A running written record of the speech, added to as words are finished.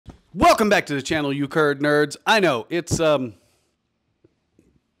Welcome back to the channel, you curd nerds. I know it's a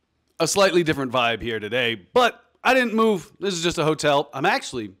slightly different vibe here today, but I didn't move. This is just a hotel. I'm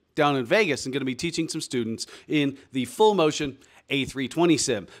actually down in Vegas and going to be teaching some students in the full motion A320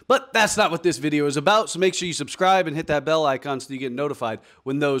 sim. But that's not what this video is about, so make sure you subscribe and hit that bell icon so you get notified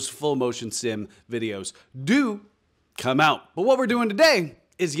when those full motion sim videos do come out. But what we're doing today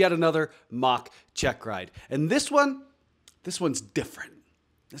is yet another mock check ride. And this one's different.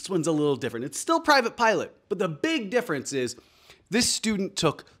 This one's a little different. It's still private pilot, but the big difference is this student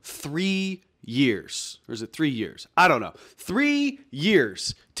took 3 years, or is it 3 years? I don't know. 3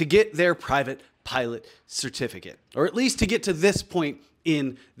 years to get their private pilot certificate, or at least to get to this point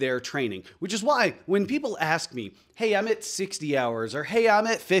in their training, which is why when people ask me, hey, I'm at 60 hours, or hey, I'm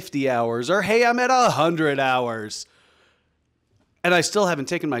at 50 hours, or hey, I'm at 100 hours, and I still haven't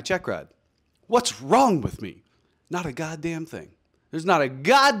taken my check ride, what's wrong with me? Not a goddamn thing. There's not a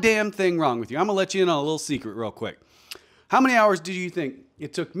goddamn thing wrong with you. I'm going to let you in on a little secret real quick. How many hours do you think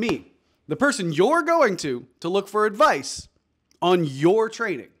it took me, the person you're going to look for advice on your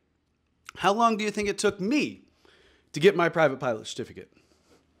training? How long do you think it took me to get my private pilot certificate?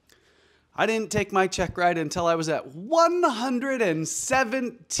 I didn't take my check ride until I was at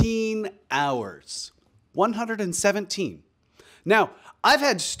 117 hours. 117. Now, I've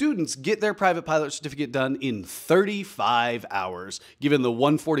had students get their private pilot certificate done in 35 hours, given the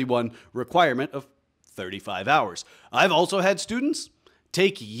 141 requirement of 35 hours. I've also had students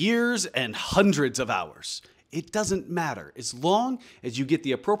take years and hundreds of hours. It doesn't matter. As long as you get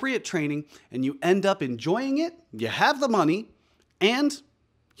the appropriate training and you end up enjoying it, you have the money, and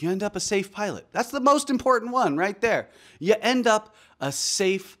you end up a safe pilot. That's the most important one right there. You end up a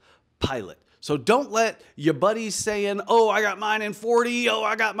safe pilot. So don't let your buddies saying, oh, I got mine in 40, oh,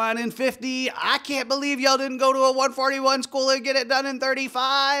 I got mine in 50. I can't believe y'all didn't go to a 141 school and get it done in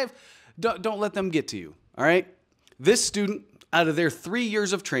 35. Don't let them get to you, all right? This student, out of their 3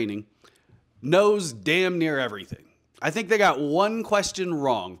 years of training, knows damn near everything. I think they got one question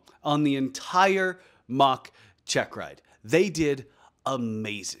wrong on the entire mock check ride. They did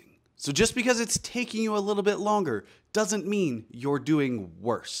amazing. So just because it's taking you a little bit longer doesn't mean you're doing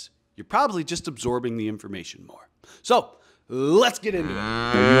worse. You're probably just absorbing the information more. So let's get into it.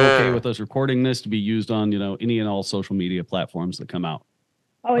 Are you okay with us recording this to be used on, any and all social media platforms that come out?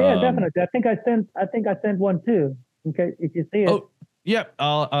 Oh yeah, definitely. I think I sent one too. Okay, if you see it. Oh yeah,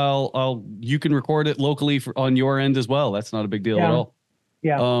 you can record it locally on your end as well. That's not a big deal at all.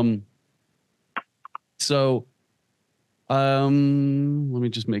 Yeah. Let me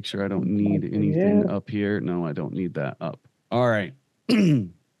just make sure I don't need anything up here. No, I don't need that up. All right.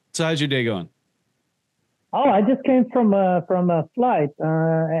 So how's your day going? Oh, I just came from a flight,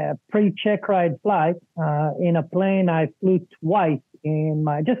 a pre-check ride flight. In a plane, I flew twice in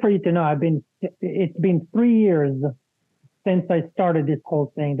my. Just for you to know, it's been 3 years since I started this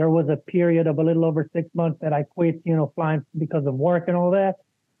whole thing. There was a period of a little over 6 months that I quit, flying because of work and all that.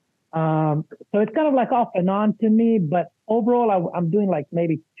 So it's kind of like off and on to me. But overall, I'm doing like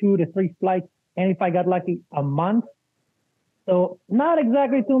maybe 2 to 3 flights, and if I got lucky, a month. So not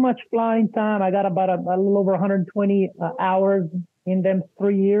exactly too much flying time. I got about a little over 120 hours in them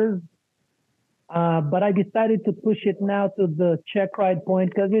 3 years. But I decided to push it now to the check ride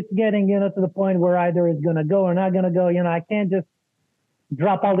point because it's getting, to the point where either it's going to go or not going to go. I can't just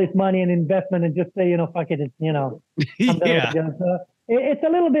drop all this money in investment and just say, fuck it, yeah. It's a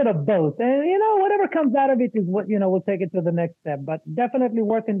little bit of both. And, whatever comes out of it is what, we'll take it to the next step. But definitely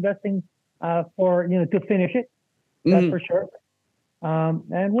worth investing for, to finish it. That's for sure.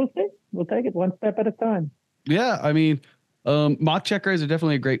 And we'll see. We'll take it one step at a time. Yeah, I mean, mock check rides are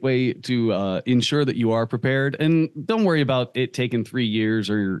definitely a great way to ensure that you are prepared. And don't worry about it taking 3 years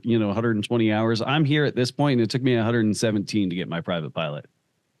or 120 hours. I'm here at this point, and it took me 117 to get my private pilot.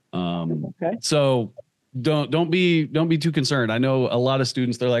 Okay. So don't be too concerned. I know a lot of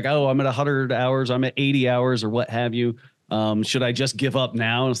students, they're like, oh, I'm at 100 hours, I'm at 80 hours, or what have you. Should I just give up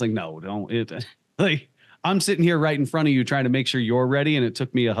now? And it's like, no, don't. I'm sitting here right in front of you trying to make sure you're ready, and it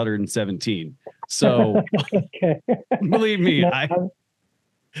took me 117. So okay. Believe me,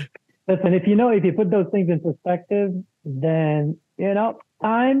 listen, if you put those things in perspective, then,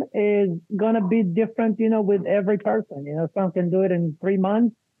 time is going to be different, with every person. Some can do it in 3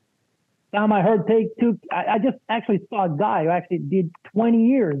 months. Some I heard take 2. I just actually saw a guy who actually did 20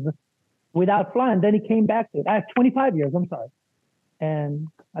 years without flying. Then he came back to it. I have 25 years. I'm sorry. And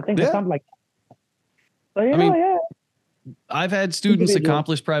I think it's something like that. So, yeah. I've had students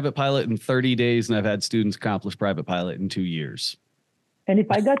accomplish private pilot in 30 days, and I've had students accomplish private pilot in 2 years. And if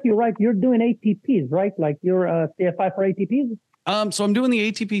I got you right, you're doing ATPs, right? Like you're a CFI for ATPs? So I'm doing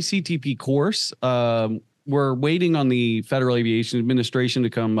the ATP CTP course. We're waiting on the Federal Aviation Administration to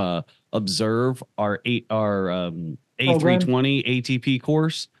come observe our A320 ATP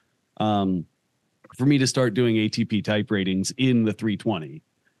course for me to start doing ATP type ratings in the 320.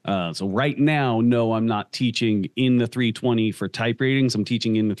 So right now, no, I'm not teaching in the 320 for type ratings. I'm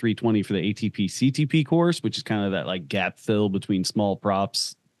teaching in the 320 for the ATP CTP course, which is kind of that like gap fill between small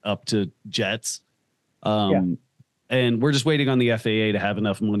props up to jets. And we're just waiting on the FAA to have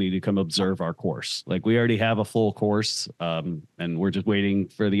enough money to come observe our course. Like we already have a full course, and we're just waiting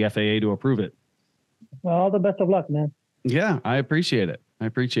for the FAA to approve it. Well, all the best of luck, man. Yeah, I appreciate it.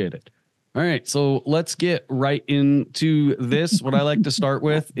 All right, so let's get right into this. What I like to start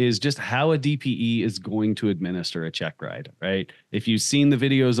with is just how a DPE is going to administer a check ride, right? If you've seen the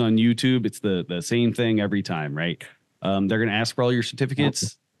videos on YouTube, it's the same thing every time, right? They're going to ask for all your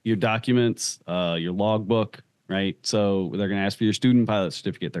certificates, your documents, your logbook, right? So they're going to ask for your student pilot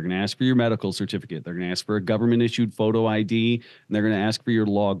certificate. They're going to ask for your medical certificate. They're going to ask for a government issued photo ID, and they're going to ask for your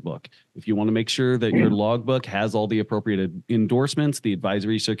logbook. If you want to make sure that your logbook has all the appropriate endorsements, the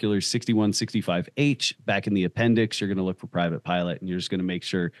advisory circular 6165H back in the appendix, you're going to look for private pilot, and you're just going to make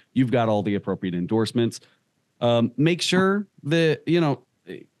sure you've got all the appropriate endorsements. Make sure that,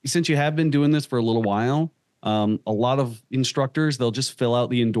 since you have been doing this for a little while, a lot of instructors, they'll just fill out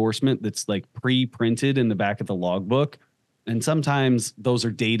the endorsement that's like pre-printed in the back of the logbook. And sometimes those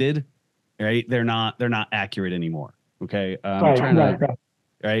are dated, right? They're not accurate anymore. Okay.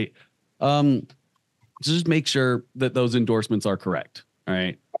 Right. So just make sure that those endorsements are correct. All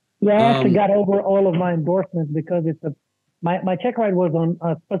right. Yeah, I actually got over all of my endorsements because my check ride was on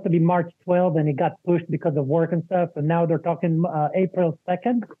supposed to be March 12th and it got pushed because of work and stuff. And now they're talking April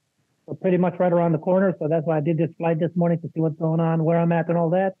 2nd. So pretty much right around the corner. So that's why I did this flight this morning to see what's going on, where I'm at and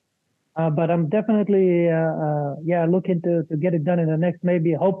all that. But I'm definitely, looking to get it done in the next,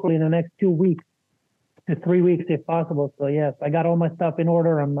 hopefully in the next 2 weeks to 3 weeks if possible. So yes, I got all my stuff in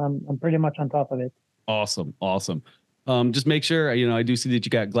order. I'm pretty much on top of it. Awesome. Just make sure, I do see that you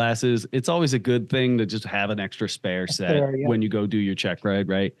got glasses. It's always a good thing to just have an extra spare set when you go do your check ride,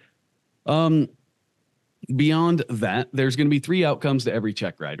 right? Beyond that, there's going to be 3 outcomes to every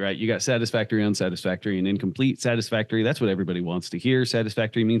check ride, right? You got satisfactory, unsatisfactory, and incomplete. Satisfactory, that's what everybody wants to hear.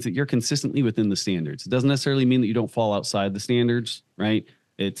 Satisfactory means that you're consistently within the standards. It doesn't necessarily mean that you don't fall outside the standards, right?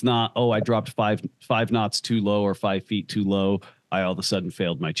 It's not, I dropped five knots too low or 5 feet too low. I all of a sudden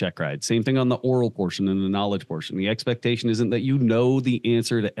failed my check ride. Same thing on the oral portion and the knowledge portion. The expectation isn't that you know the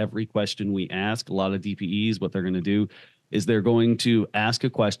answer to every question we ask. A lot of DPEs, what they're going to do is they're going to ask a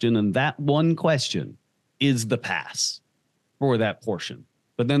question, and that one question is the pass for that portion.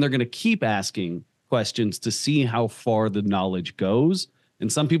 But then they're going to keep asking questions to see how far the knowledge goes.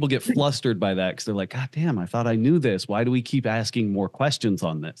 And some people get flustered by that because they're like, God damn, I thought I knew this. Why do we keep asking more questions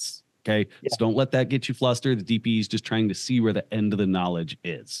on this? Okay. Yeah. So don't let that get you flustered. The DP is just trying to see where the end of the knowledge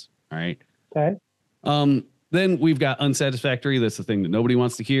is. All right. Okay. Then we've got unsatisfactory. That's the thing that nobody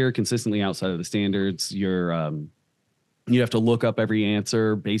wants to hear. Consistently outside of the standards. You have to look up every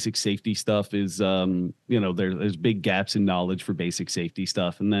answer. Basic safety stuff is, there's big gaps in knowledge for basic safety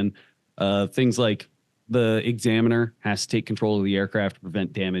stuff. And then things like the examiner has to take control of the aircraft to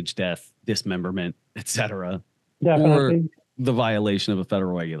prevent damage, death, dismemberment, etc. Or the violation of a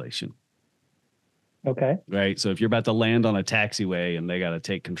federal regulation. Okay. Right. So if you're about to land on a taxiway and they got to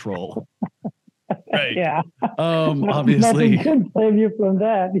take control. Right. Yeah. Obviously. Nothing can save you from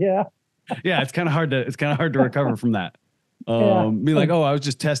that. Yeah. Yeah. It's kind of hard to recover from that. Be like, I was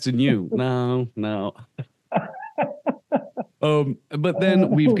just testing you. No. But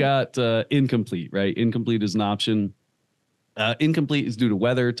then we've got incomplete, right? Incomplete is an option. Incomplete is due to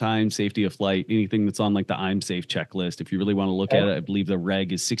weather, time, safety of flight, anything that's on like the I'm safe checklist. If you really want to look at it, I believe the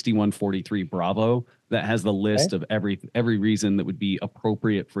reg is 6143 Bravo. That has the list of every reason that would be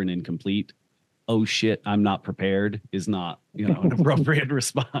appropriate for an incomplete. Oh shit, I'm not prepared is not, an appropriate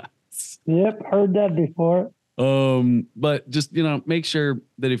response. Yep, heard that before. But just, make sure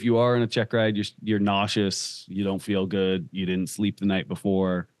that if you are in a check ride, you're nauseous, you don't feel good, you didn't sleep the night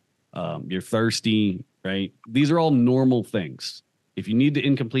before, you're thirsty, right? These are all normal things. If you need to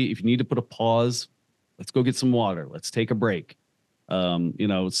incomplete, if you need to put a pause, let's go get some water. Let's take a break.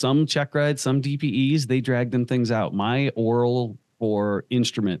 Some check rides, some DPEs, they drag them things out. My oral for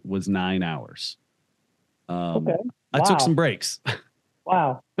instrument was 9 hours. Okay. I took some breaks.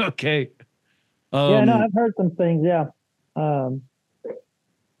 Wow. Okay. I've heard some things. Yeah. I'm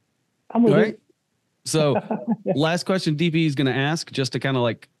with you. So last question DP is going to ask, just to kind of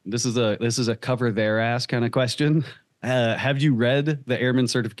like, this is a cover their ass kind of question. Have you read the Airman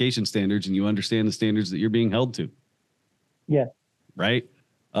Certification Standards and you understand the standards that you're being held to? Yes. right?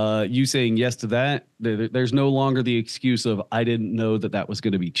 You saying yes to that, there's no longer the excuse of I didn't know that that was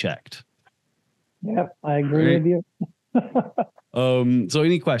going to be checked. Yep, I agree with you. So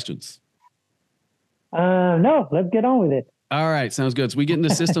any questions? No, let's get on with it. All right, sounds good. So we get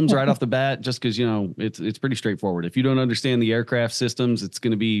into systems right off the bat, just because it's pretty straightforward. If you don't understand the aircraft systems, it's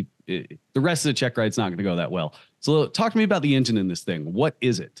going to be the rest of the check ride's not going to go that well. So talk to me about the engine in this thing. What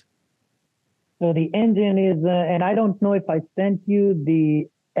is it? So the engine is, and I don't know if I sent you the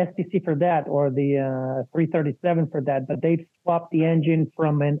STC for that or the 337 for that, but they swapped the engine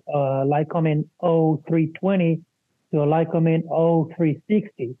from an Lycoming 0320 to a Lycoming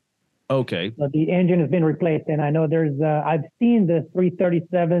 0360. Okay. So the engine has been replaced, and I know there's I've seen the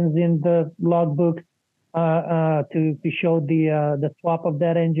 337s in the logbooks to show the swap of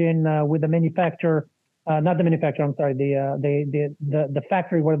that engine with the manufacturer, not the manufacturer. I'm sorry, the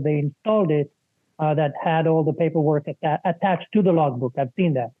factory where they installed it that had all the paperwork attached to the logbook. I've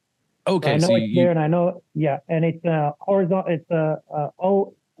seen that. Okay, so I know so it's there, and I know and it's horizontal. It's it's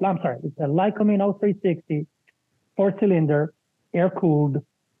a Lycoming 0360, 4-cylinder, air cooled.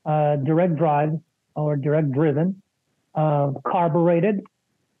 Direct drive or direct driven, carbureted,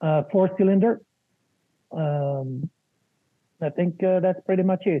 4-cylinder. I think that's pretty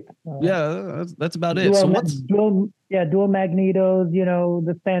much it. Yeah, that's about it. So dual magnetos,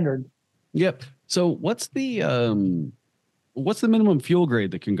 the standard. Yep. So what's the minimum fuel grade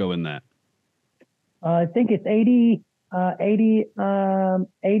that can go in that? I think it's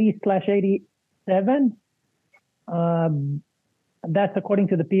 80/87. That's according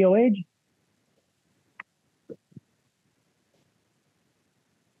to the POH.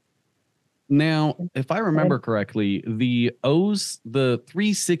 Now, if I remember correctly, the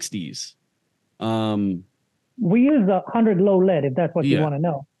 360s. We use 100 low lead, if that's what you want to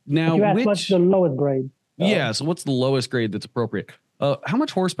know. Now, what's the lowest grade? Yeah, so what's the lowest grade that's appropriate? How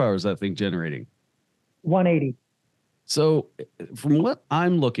much horsepower is that thing generating? 180. So, from what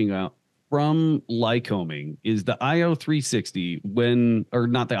I'm looking at, from Lycoming is the IO 360 or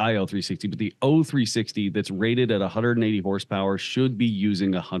not the IO 360, but the O 360 that's rated at 180 horsepower should be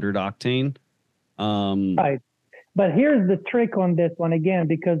using 100 octane. Right. But here's the trick on this one again,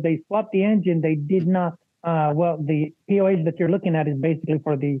 because they swapped the engine. They did not, the POH that you're looking at is basically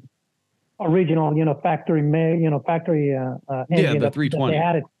for the original, factory engine. The 320. They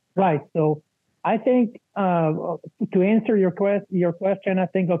had it. Right. So I think to answer your question, I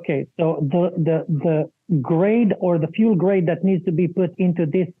think so the grade or the fuel grade that needs to be put into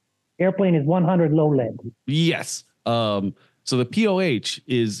this airplane is 100 low lead. Yes. So the POH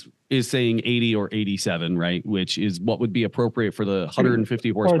is saying 80 or 87, right? Which is what would be appropriate for the 150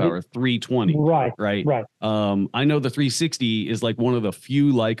 horsepower 320. Right. I know the 360 is like one of the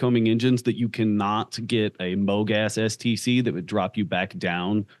few Lycoming engines that you cannot get a MoGas STC that would drop you back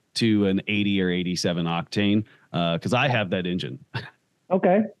down to an 80 or 87 octane, because I have that engine.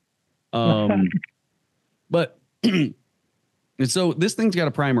 Okay. But so this thing's got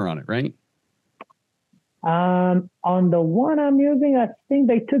a primer on it, right? On the one I'm using, I think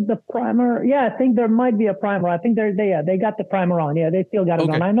they took the primer. Yeah, I think there might be a primer. I think they got the primer on. Yeah, they still got it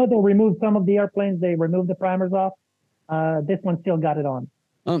on. I know they removed some of the airplanes. They removed the primers off. This one still got it on.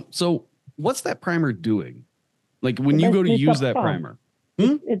 So what's that primer doing? Like when you go to use that primer?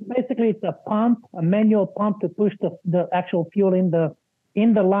 It's basically a pump, a manual pump to push the actual fuel in the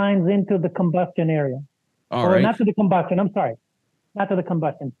lines into the combustion area. Not to the combustion. I'm sorry, not to the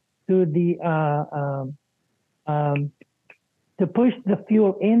combustion. To the to push the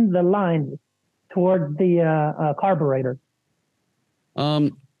fuel in the lines towards the carburetor.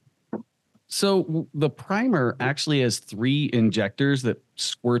 So the primer actually has 3 injectors that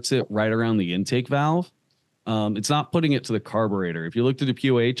squirts it right around the intake valve. It's not putting it to the carburetor. If you look to the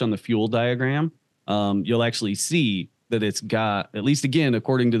POH on the fuel diagram, you'll actually see that it's got, at least again,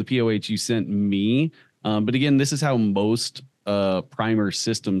 according to the POH you sent me. But again, this is how most primer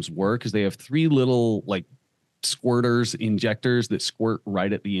systems work, is they have 3 little like squirters, injectors that squirt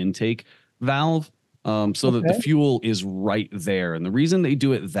right at the intake valve. So that the fuel is right there. And the reason they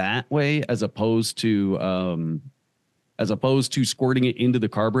do it that way, as opposed to squirting it into the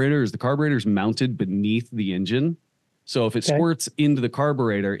carburetor, is the carburetor is mounted beneath the engine. So if it squirts into the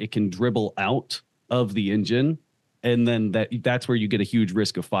carburetor, it can dribble out of the engine. And then that's where you get a huge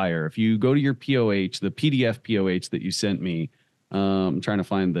risk of fire. If you go to your POH, the PDF POH that you sent me, I'm trying to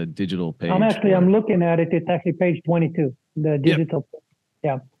find the digital page. I'm looking at it. It's actually page 22, the digital. Yep.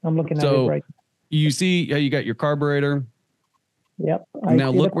 Yeah, I'm looking at it right now. You see how you got your carburetor? Yep. Now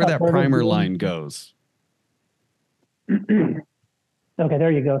look where that primer line goes. Okay,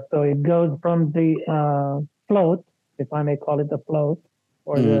 there you go. So it goes from the float. if I may call it the float,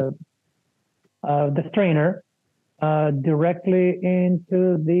 or the strainer, directly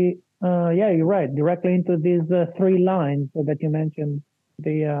into the, yeah, you're right, directly into these 3 lines that you mentioned,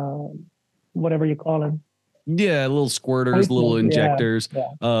 the, whatever you call them. Yeah, little squirters, little injectors.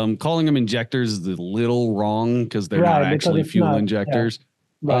 Yeah. Calling them injectors is a little wrong because they're not Right, because actually it's fuel not, injectors.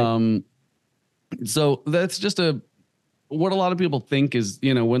 right. So that's just what a lot of people think is,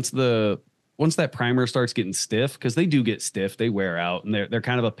 once that primer starts getting stiff, because they do get stiff, they wear out, and they're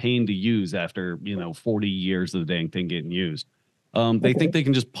kind of a pain to use after 40 years of the dang thing getting used. They think they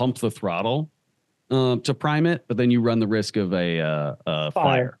can just pump the throttle to prime it, but then you run the risk of a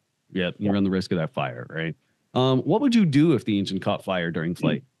fire. Yeah, you run the risk of that fire, right? What would you do if the engine caught fire during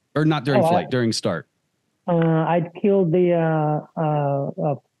flight, or not during flight, during start? I'd kill the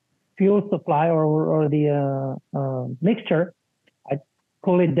fuel supply or the mixture. I'd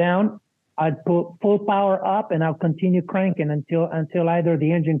pull it down. I'd put full power up, and I'll continue cranking until either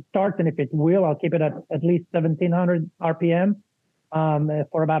the engine starts, and if it will, I'll keep it at least 1700 RPM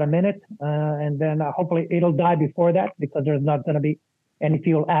for about a minute, and then hopefully it'll die before that because there's not going to be any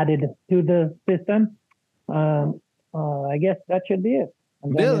fuel added to the system. I guess that should be it.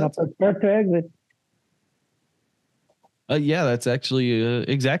 And then prepare to exit. Yeah, that's actually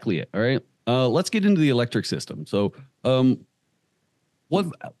exactly it. All right. Let's get into the electric system. So, what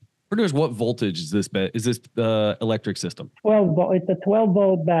voltage is this? Is this electric system? 12 volt. It's a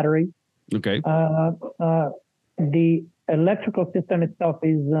 12-volt battery. Okay. The electrical system itself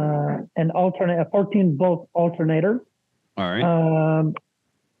is a 14-volt alternator. All right.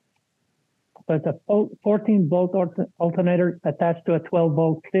 So it's a 14-volt alternator attached to a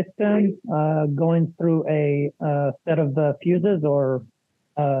 12-volt system, going through a set of fuses or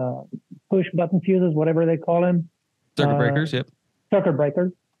push-button fuses, whatever they call them. Circuit breakers, yep. Circuit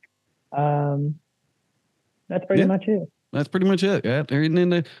breakers. That's pretty much it. That's pretty much it. Yeah, there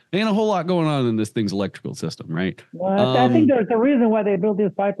ain't a whole lot going on in this thing's electrical system, right? Well, I think there's a reason why they built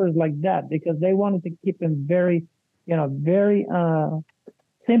these Pipers like that, because they wanted to keep them very, very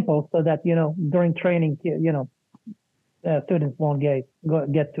simple, so that during training, students won't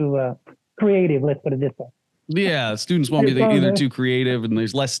get too creative. Let's put it this way. Yeah, students won't be either too creative, and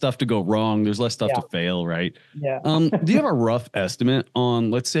there's less stuff to go wrong. There's less stuff to fail, right? Yeah. Do you have a rough estimate on,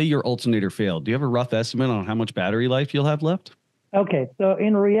 let's say your alternator failed? Do you have a rough estimate on how much battery life you'll have left? Okay, so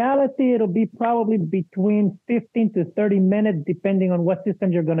in reality, it'll be probably between 15 to 30 minutes, depending on what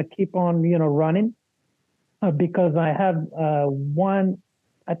system you're going to keep on, running. Because I have one,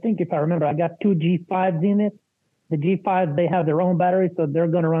 I think if I remember, I got 2 G5s in it. The G5s, they have their own battery, so they're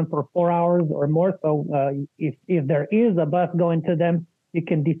going to run for 4 hours or more. So if there is a bus going to them, you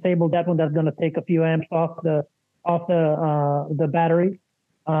can disable that one. That's going to take a few amps off the battery.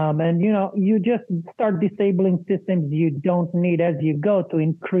 And you just start disabling systems you don't need as you go to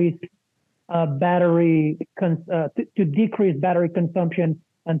increase to decrease battery consumption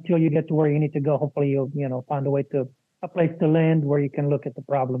until you get to where you need to go. Hopefully you'll find a place to land where you can look at the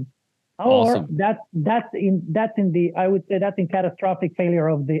problem. Awesome. Or I would say that's in catastrophic failure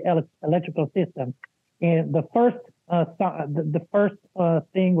of the electrical system. And the first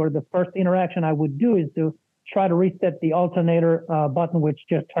thing or the first interaction I would do is to try to reset the alternator button, which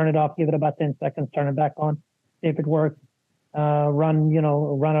just turn it off, give it about 10 seconds, turn it back on, see if it works. Run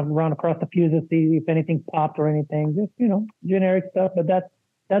across the fuses, see if anything popped or anything. Just generic stuff. But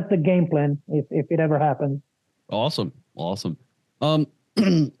that's the game plan if it ever happens. Awesome.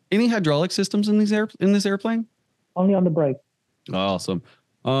 Any hydraulic systems in this airplane? Only on the brake. Awesome.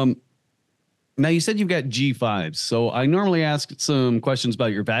 Now you said you've got G5s, so I normally ask some questions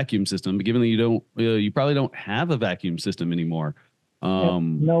about your vacuum system, but given that you probably don't have a vacuum system anymore.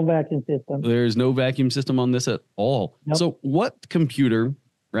 No vacuum system. There's no vacuum system on this at all. Nope. So what computer,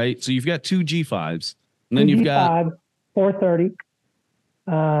 right? So you've got 2 G5s, and then you've got 430.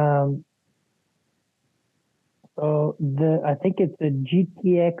 So I think it's a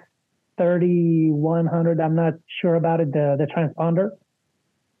GTX 3100. I'm not sure about it. The transponder.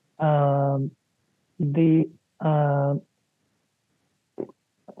 I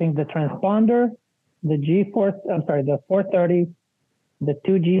think the transponder, the 430, the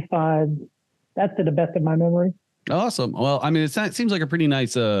 2 G5. That's to the best of my memory. Awesome. Well, I mean, it seems like a pretty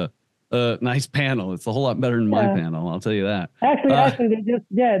nice nice panel. It's a whole lot better than my panel. I'll tell you that. Actually,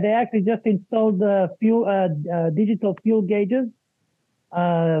 they actually just installed the digital fuel gauges,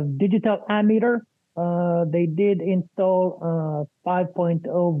 digital ammeter. They did install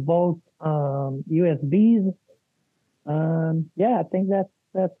 5.0 volt USBs. I think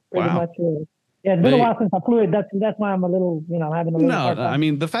that's pretty much it. Yeah, it's been a while since I flew it. That's why I'm a little, I'm having a little No, hard time. I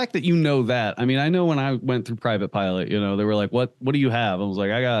mean, the fact that you know that, I mean, I know when I went through private pilot, they were like, what do you have? I was like,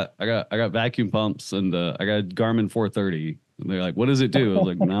 I got vacuum pumps and I got Garmin 430. And they're like, what does it do? I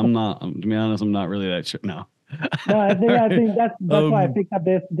was like, no, to be honest, I'm not really that sure. No. No, I think that's why I Um, picked up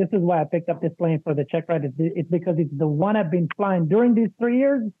this. This is why I picked up this plane for the check ride. It's because it's the one I've been flying during these 3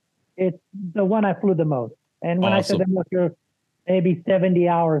 years. It's the one I flew the most. And when I said Awesome. that, look, you're maybe 70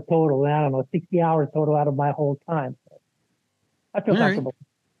 hours total. I don't know, 60 hours total out of my whole time. I feel All right. comfortable.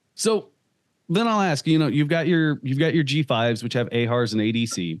 So then I'll ask, you've got your G5s, which have AHRS and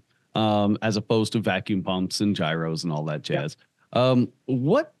ADC, as opposed to vacuum pumps and gyros and all that jazz.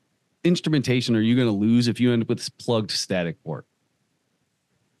 What instrumentation are you going to lose if you end up with this plugged static port?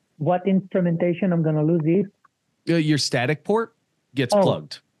 What instrumentation I'm going to lose is? Your static port gets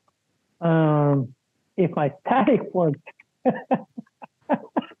plugged. If my static port,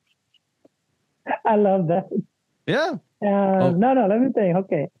 I love that. Yeah. No, let me think.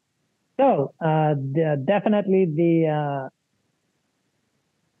 Okay. So, definitely the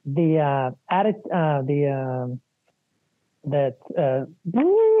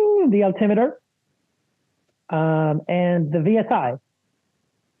altimeter, and the VSI.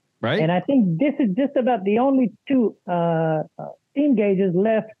 Right. And I think this is just about the only two steam gauges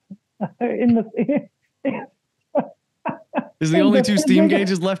left in the. Is the only two steam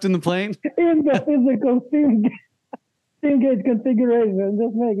gauges left in the plane? In the physical steam gauge configuration.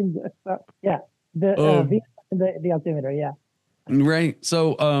 Just making the altimeter. Yeah. Right.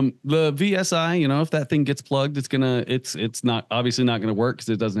 So the VSI, if that thing gets plugged, it's not obviously not going to work because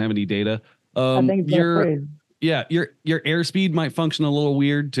it doesn't have any data. I think your airspeed might function a little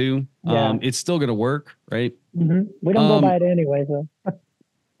weird too. Yeah. It's still going to work, right? Mm-hmm. We don't go by it anyway, so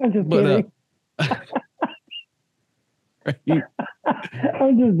I'm just kidding. Right.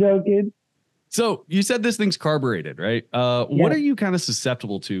 I'm just joking. So you said this thing's carbureted, right? What are you kind of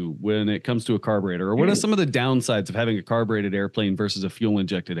susceptible to when it comes to a carburetor, or what are some of the downsides of having a carbureted airplane versus a fuel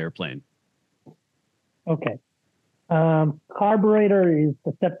injected airplane? Okay. Carburetor is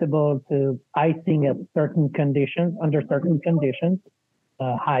susceptible to icing at certain conditions, under certain conditions,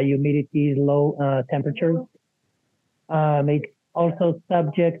 high humidity, low temperatures. It's also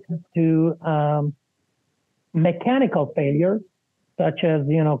subject to mechanical failure, such as,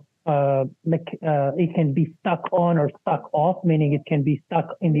 it can be stuck on or stuck off, meaning it can be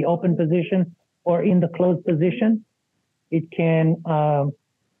stuck in the open position or in the closed position. It can,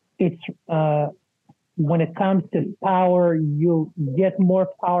 when it comes to power, you get more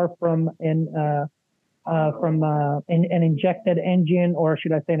power from an injected engine, or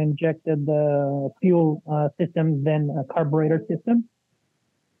should I say an injected fuel system than a carburetor system.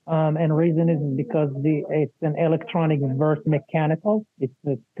 And reason is because it's an electronic versus mechanical. It's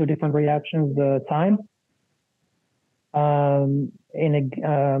two different reactions time. What do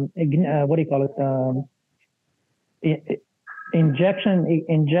you call it? Injection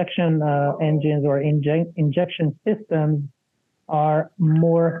engines or injection systems are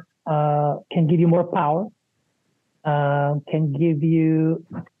more can give you more power. Can give you,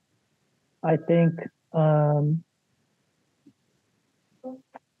 I think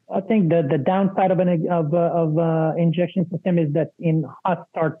the downside of an injection system is that in hot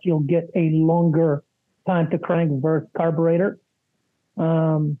starts you'll get a longer time to crank versus carburetor.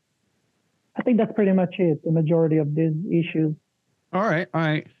 I think that's pretty much it. The majority of these issues. All right.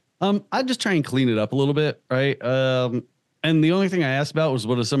 I'd just try and clean it up a little bit, right? And the only thing I asked about was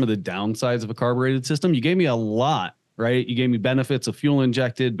what are some of the downsides of a carbureted system. You gave me a lot, right? You gave me benefits of fuel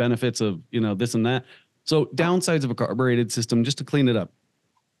injected, benefits of this and that. So downsides of a carbureted system, just to clean it up.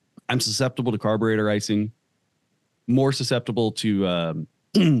 I'm susceptible to carburetor icing, more susceptible to, I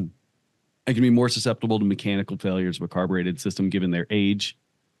can be more susceptible to mechanical failures of a carbureted system given their age.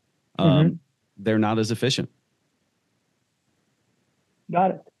 They're not as efficient.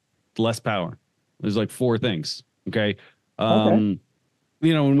 Got it. Less power. There's like 4 things. Okay. When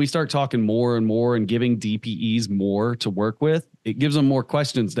we start talking more and more and giving DPEs more to work with, it gives them more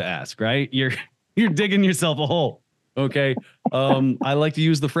questions to ask, right? You're digging yourself a hole. Okay. I like to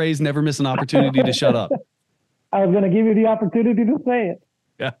use the phrase, never miss an opportunity to shut up. I was going to give you the opportunity to say it.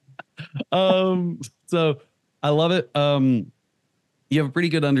 Yeah. So I love it. You have a pretty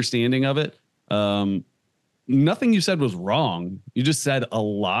good understanding of it. Nothing you said was wrong. You just said a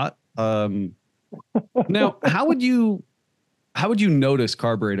lot. Now, how would you notice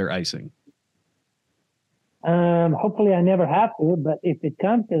carburetor icing? Hopefully I never have to, but if it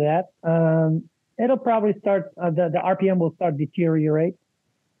comes to that, it'll probably start, the RPM will start deteriorate.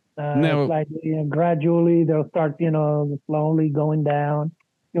 Slightly, gradually they'll start, slowly going down.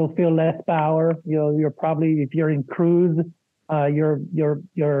 You'll feel less power. You're probably, if you're in cruise, your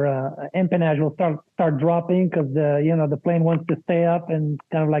empennage will start dropping because the plane wants to stay up, and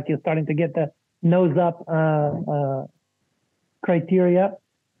kind of like you're starting to get the nose up criteria,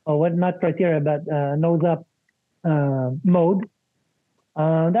 or what, not criteria, but nose up mode.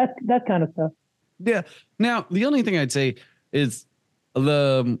 That kind of stuff. Yeah. Now, the only thing I'd say is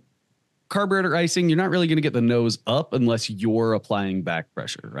the carburetor icing, you're not really going to get the nose up unless you're applying back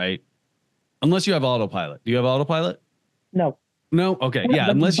pressure, right? Unless you have autopilot. Do you have autopilot? No. No? Okay. Yeah.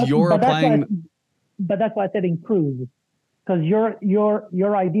 Unless you're but applying. That's why I said in cruise, because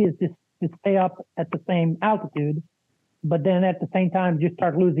your idea is to stay up at the same altitude, but then at the same time you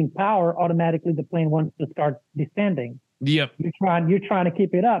start losing power. Automatically, the plane wants to start descending. Yep. You're trying to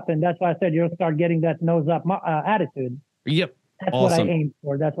keep it up, and that's why I said you'll start getting that nose up attitude. Yep. That's awesome. what I aimed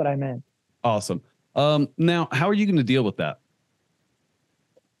for. That's what I meant. Awesome. Now, how are you going to deal with that?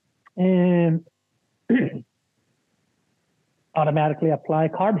 And automatically apply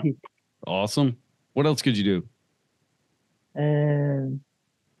carb heat. Awesome. What else could you do? And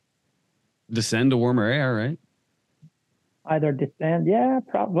descend to warmer air, right? Either descend, yeah,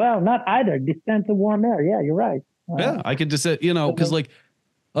 well, not either. Descend to warm air. Yeah, you're right. Yeah, I could descend, because like,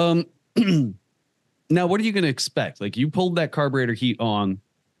 now what are you going to expect? Like, you pulled that carburetor heat on.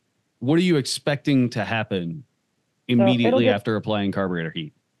 What are you expecting to happen immediately after applying carburetor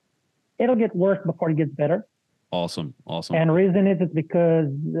heat? It'll get worse before it gets better. Awesome. And the reason is because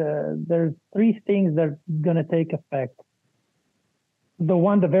there's three things that are going to take effect. The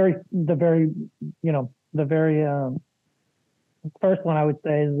very first one I would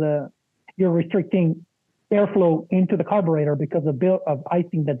say is you're restricting airflow into the carburetor because of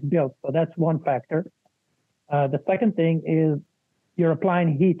icing that's built. So that's one factor. The second thing is you're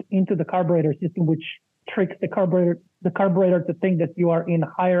applying heat into the carburetor system, which tricks the carburetor to think that you are in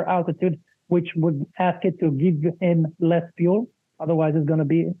higher altitude, which would ask it to give him less fuel. Otherwise, it's going to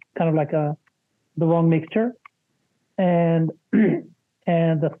be kind of like the wrong mixture. And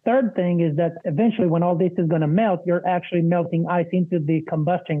and the third thing is that eventually, when all this is going to melt, you're actually melting ice into the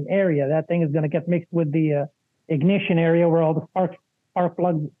combustion area. That thing is going to get mixed with the ignition area where all the spark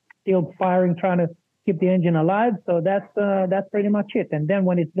plugs still firing, trying to keep the engine alive. So that's pretty much it. And then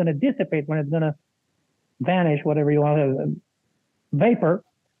when it's going to dissipate, when it's going to vanish, whatever you want to vapor,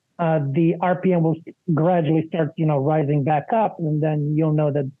 the RPM will gradually start, rising back up, and then you'll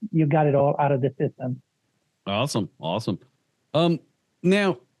know that you got it all out of the system. Awesome.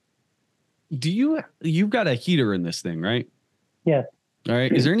 Now, you've got a heater in this thing, right? Yes. All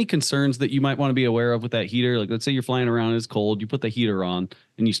right. Is there any concerns that you might want to be aware of with that heater? Like, let's say you're flying around, it's cold, you put the heater on,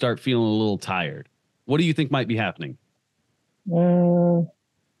 and you start feeling a little tired. What do you think might be happening?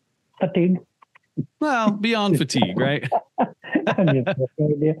 Fatigue. Well, beyond fatigue, right? I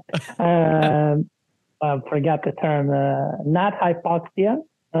forgot the term. Not hypoxia.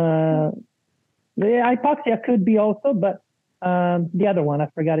 The hypoxia could be also, but the other one, I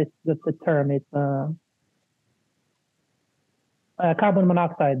forgot the term. It's carbon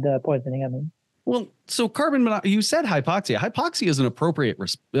monoxide poisoning. I mean. Well, so you said hypoxia. Hypoxia is an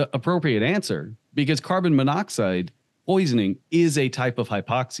appropriate answer because carbon monoxide poisoning is a type of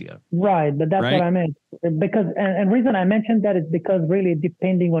hypoxia. Right, but that's what I meant. Because and reason I mentioned that is because really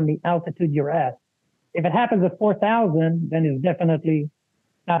depending on the altitude you're at. If it happens at 4,000, then it's definitely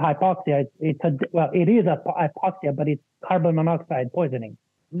not hypoxia. It is a hypoxia, but it's carbon monoxide poisoning.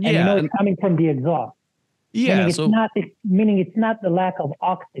 Yeah, and it's coming from the exhaust. Yeah, meaning it's not the lack of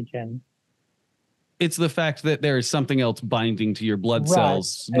oxygen. It's the fact that there is something else binding to your blood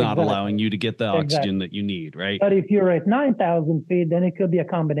cells, not allowing you to get the oxygen that you need, right? But if you're at 9,000 feet, then it could be a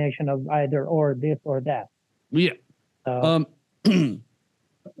combination of either or this or that. Yeah.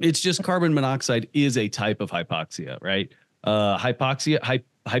 It's just carbon monoxide is a type of hypoxia, right? Hypoxic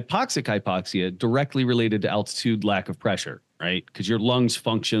hypoxia directly related to altitude, lack of pressure, right? Because your lungs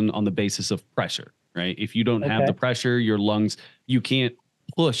function on the basis of pressure, right? If you don't have the pressure, your lungs, you can't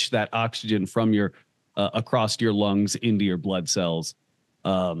push that oxygen from your across your lungs into your blood cells.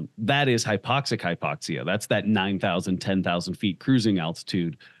 That is hypoxia. That's that 9,000, 10,000 feet cruising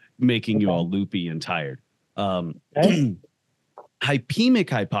altitude, making you all loopy and tired. Hypemic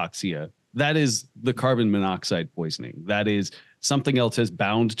hypoxia, that is the carbon monoxide poisoning. That is something else has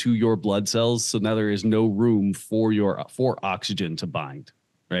bound to your blood cells, so now there is no room for oxygen to bind,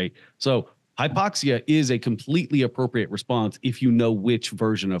 right? So hypoxia is a completely appropriate response if you know which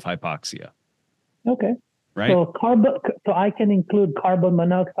version of hypoxia. Okay. Right. So I can include carbon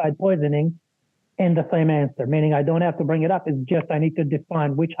monoxide poisoning in the same answer, meaning I don't have to bring it up. It's just I need to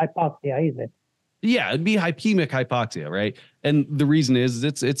define which hypoxia is it. Yeah, it'd be hypemic hypoxia, right? And the reason is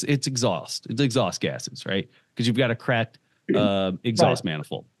it's exhaust. It's exhaust gases, right? Because you've got a cracked exhaust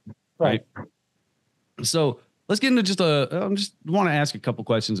manifold, right? So let's get into just just want to ask a couple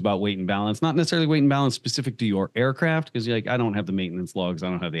questions about weight and balance, not necessarily weight and balance specific to your aircraft, because you're like, I don't have the maintenance logs, I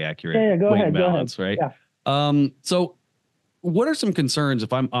don't have the accurate weight and balance, right? Yeah. So what are some concerns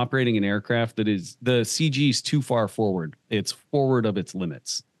if I'm operating an aircraft that is the CG is too far forward? It's forward of its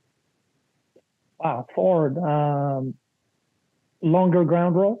limits. Wow, forward. Longer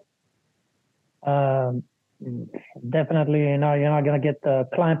ground roll. Definitely, you're not going to get the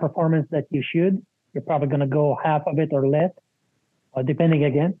climb performance that you should. You're probably going to go half of it or less, depending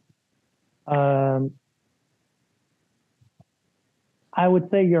again. I would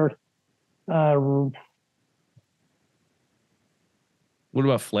say your. What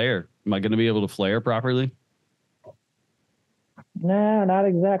about flare? Am I going to be able to flare properly? No, not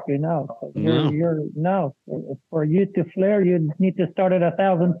exactly. No, no. For you to flare, you need to start at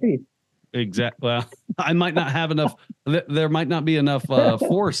 1,000 feet. Exactly. Well, I might not have enough. There might not be enough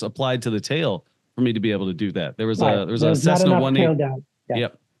force applied to the tail for me to be able to do that. There was a Cessna 180.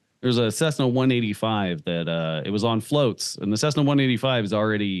 Yep. There's a Cessna 185 that it was on floats, and the Cessna 185 is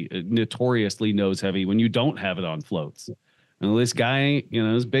already notoriously nose heavy when you don't have it on floats. And this guy,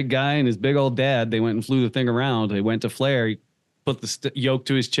 this big guy and his big old dad, they went and flew the thing around. They went to flare. He put the yoke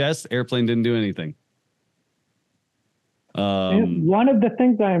to his chest. Airplane didn't do anything. One of the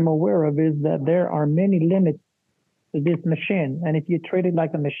things I'm aware of is that there are many limits to this machine. And if you treat it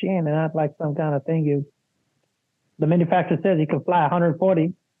like a machine and not like some kind of thing, the manufacturer says you can fly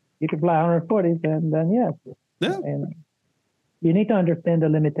 140, you can fly 140, then yes. Yeah. And you need to understand the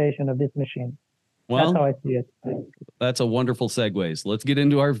limitation of this machine. Well, that's how I see it. That's a wonderful segue. So let's get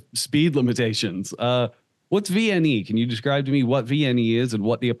into our speed limitations. What's VNE? Can you describe to me what VNE is and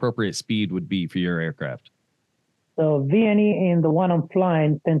what the appropriate speed would be for your aircraft? So VNE in the one I'm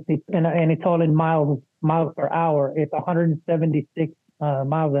flying, since and it's all in miles per hour, it's 176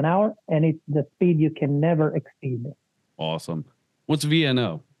 miles an hour, and it's the speed you can never exceed. Awesome. What's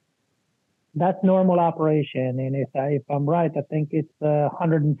VNO? That's normal operation, and if I'm right, I think it's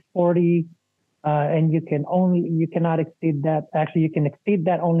 140, and you cannot exceed that. Actually, you can exceed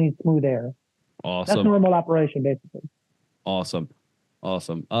that only in smooth air. Awesome. That's normal operation, basically. Awesome.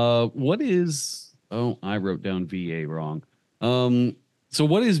 What is? Oh, I wrote down VA wrong. So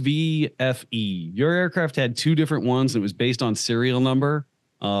what is VFE? Your aircraft had two different ones. It was based on serial number.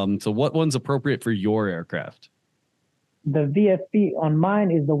 So what one's appropriate for your aircraft? The VFE on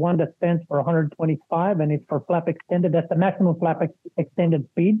mine is the one that stands for 125, and it's for flap extended. That's the maximum flap extended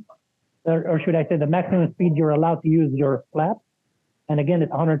speed, or should I say the maximum speed you're allowed to use your flap. And again,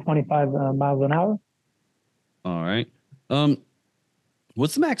 it's 125 miles an hour. All right.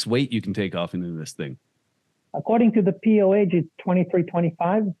 What's the max weight you can take off into this thing? According to the POH, it's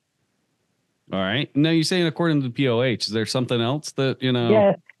 2325. All right. Now you're saying according to the POH, is there something else that,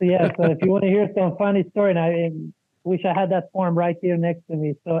 Yes. So if you want to hear some funny story, and I wish I had that form right here next to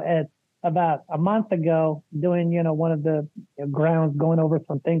me. So at about a month ago, doing, one of the grounds, going over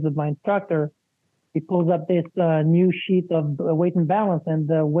some things with my instructor, he pulls up this new sheet of weight and balance, and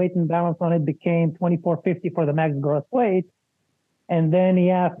the weight and balance on it became 2450 for the max gross weight. And then he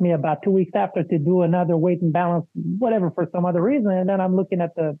asked me about 2 weeks after to do another weight and balance, whatever, for some other reason. And then I'm looking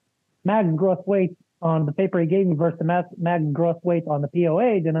at the max gross weight on the paper he gave me versus the max gross weight on the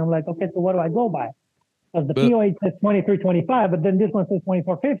POH. And I'm like, okay, so what do I go by? Because the POH says 2325, but then this one says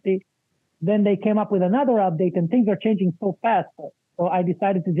 2450. Then they came up with another update, and things are changing so fast. So I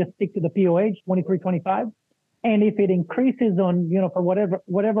decided to just stick to the POH, 2325. And if it increases on, for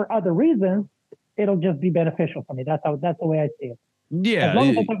whatever other reasons, it'll just be beneficial for me. That's the way I see it. Yeah. As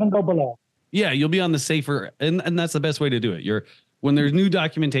long as it doesn't go below. Yeah, you'll be on the safer, and that's the best way to do it. When there's new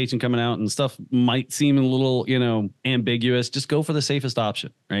documentation coming out and stuff might seem a little, ambiguous, just go for the safest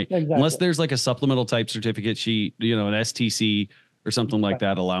option, right? Exactly. Unless there's like a supplemental type certificate sheet, an STC or something like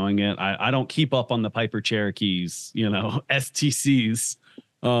that allowing it. I don't keep up on the Piper Cherokees, STCs.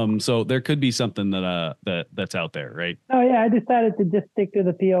 So there could be something that's out there, right? Oh yeah, I decided to just stick to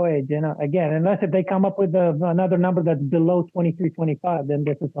the POH. Again, unless if they come up with another number that's below 2325, then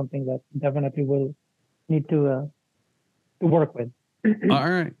this is something that definitely will need to work with. All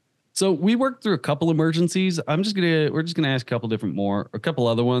right. So we worked through a couple emergencies. We're just gonna ask a couple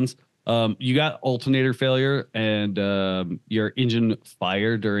other ones. You got alternator failure and your engine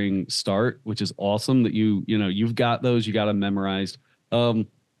fire during start, which is awesome that you've got those. You got them memorized.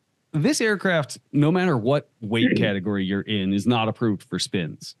 This aircraft, no matter what weight category you're in, is not approved for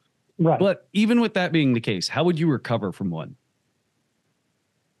spins. Right. But even with that being the case, how would you recover from one?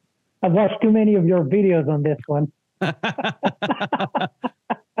 I've watched too many of your videos on this one.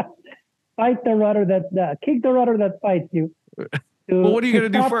 Fight the rudder that kick the rudder that fights you. Well, what are you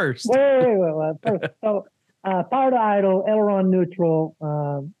going to do first? Wait. First, so power to idle, aileron neutral,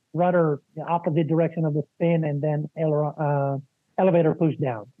 rudder opposite direction of the spin, and then aileron, elevator push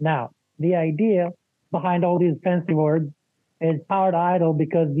down. Now, the idea behind all these fancy words is power to idle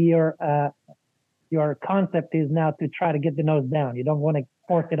because your concept is now to try to get the nose down. You don't want to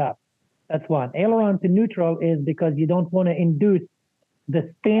force it up. That's one. Aileron to neutral is because you don't want to induce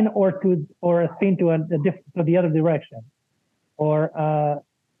the spin or a spin to the other direction, or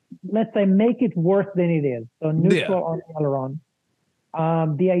let's say make it worse than it is. So neutral on aileron.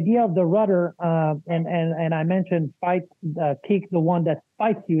 The idea of the rudder, and I mentioned kick the one that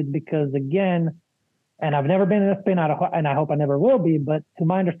fights you, because again, and I've never been in a spin, and I hope I never will be, but to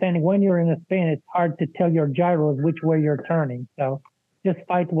my understanding, when you're in a spin, it's hard to tell your gyros which way you're turning. So just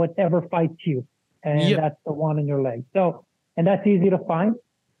fight whatever fights you, and that's the one in your leg. So, and that's easy to find.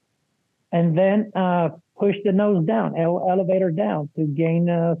 And then push the nose down, elevator down to gain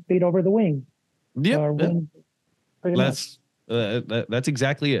speed over the wings. That's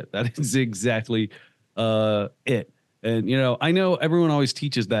exactly it. That is exactly it. And, I know everyone always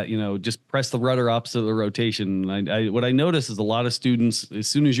teaches that, just press the rudder opposite the rotation. What I notice is a lot of students, as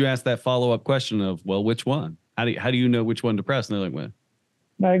soon as you ask that follow-up question of, well, which one? How do you know which one to press? And they're like, well,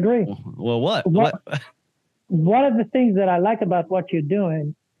 I agree. Well, what? One of the things that I like about what you're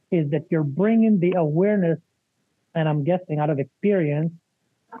doing is that you're bringing the awareness, and I'm guessing out of experience,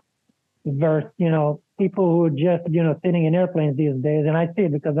 versus, people who are just, sitting in airplanes these days. And I see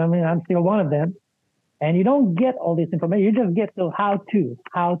it because I'm still one of them. And you don't get all this information. You just get to how to.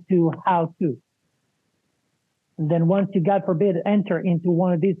 And then once you, God forbid, enter into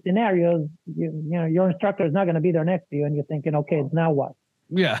one of these scenarios, your instructor is not going to be there next to you, and you're thinking, okay, now what?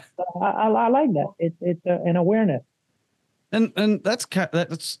 Yeah. So I like that. It's an awareness. And that's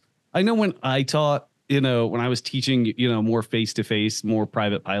I know when I taught, when I was teaching, more face-to-face, more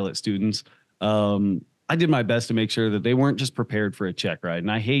private pilot students, I did my best to make sure that they weren't just prepared for a check ride.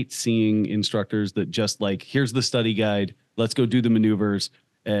 And I hate seeing instructors that just like, here's the study guide, let's go do the maneuvers,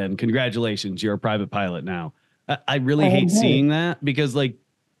 and congratulations, you're a private pilot now. I really hate seeing that, because like,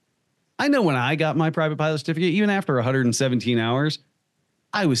 I know when I got my private pilot certificate, even after 117 hours,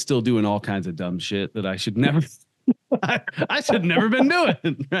 I was still doing all kinds of dumb shit that I should never I should never been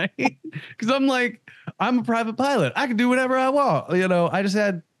doing, right? Because I'm like, I'm a private pilot. I can do whatever I want. I just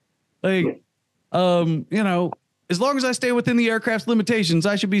had like, as long as I stay within the aircraft's limitations,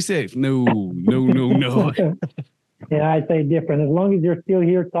 I should be safe. No. Yeah, I say different. As long as you're still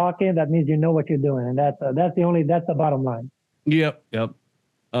here talking, that means you know what you're doing, and that's the bottom line. Yep.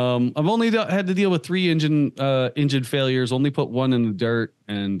 I've only had to deal with 3 engine failures. Only put 1 in the dirt,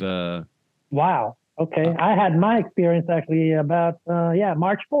 and wow. Okay, I had my experience actually about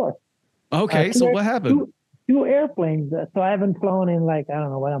March 4th. Okay, so what happened? Two airplanes. So I haven't flown in like, I don't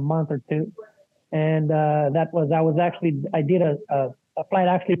know, a month or two, and I did a flight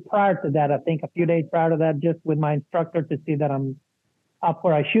actually prior to that. I think a few days prior to that, just with my instructor to see that I'm up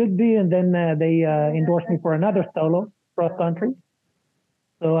where I should be, and then they endorsed me for another solo cross country.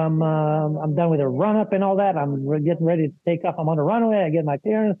 So I'm done with the run up and all that. I'm getting ready to take off. I'm on the runway. I get my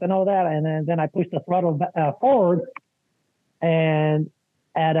clearance and all that, and then I push the throttle forward. And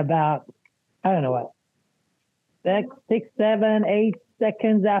at about, I don't know what, 6, 7, 8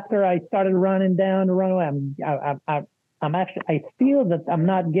 seconds after I started running down the runway, I feel that I'm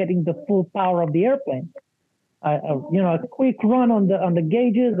not getting the full power of the airplane. A quick run on the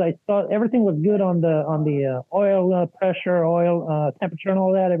gauges. I saw everything was good on the oil pressure, oil temperature, and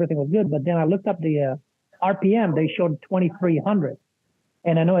all that. Everything was good. But then I looked up the RPM. They showed 2,300,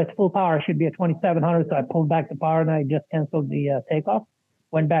 and I know it's full power. I should be at 2,700. So I pulled back the power and I just canceled the takeoff.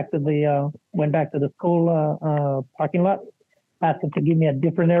 Went back to the school parking lot. Asked them to give me a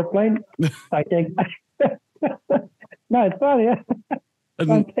different airplane. So I take. No, it's funny.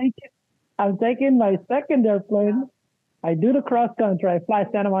 I'm taking my second airplane. I do the cross country. I fly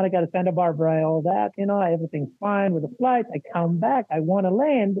Santa Monica to Santa Barbara, all that. Everything's fine with the flight. I come back. I want to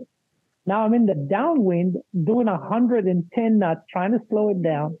land. Now I'm in the downwind, doing 110 knots, trying to slow it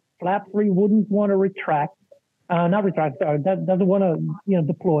down. Flap 3 wouldn't want to retract. Not retract, sorry. That doesn't want to,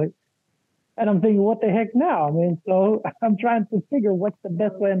 deploy. And I'm thinking, what the heck now? So I'm trying to figure what's the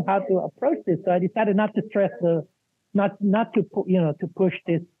best way and how to approach this. So I decided not to stress not to push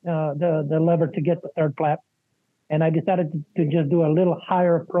this the lever to get the third flap, and I decided to just do a little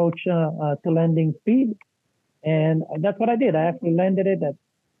higher approach to landing speed, and that's what I did. I actually landed it at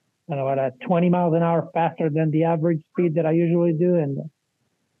 20 miles an hour faster than the average speed that I usually do, and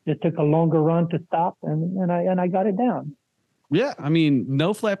just took a longer run to stop, and I got it down. Yeah, I mean,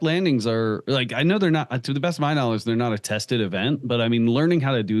 no flap landings are like, I know they're not, to the best of my knowledge, they're not a tested event, but I mean, learning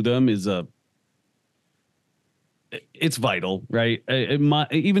how to do them is it's vital, right?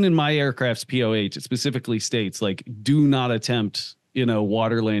 Even in my aircraft's POH, it specifically states like, do not attempt,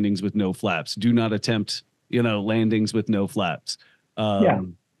 water landings with no flaps. Do not attempt, landings with no flaps. Yeah.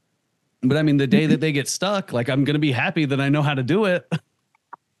 But I mean, the day that they get stuck, like, I'm going to be happy that I know how to do it.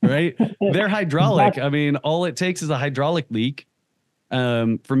 Right? They're hydraulic. I mean, all it takes is a hydraulic leak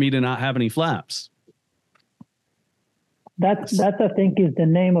for me to not have any flaps. That I think is the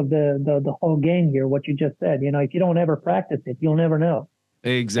name of the whole game here. What you just said, if you don't ever practice it, you'll never know.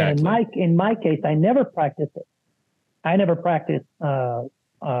 Exactly. And in my case, I never practiced it. I never practiced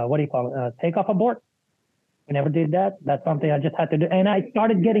what do you call it? Takeoff abort. I never did that. That's something I just had to do. And I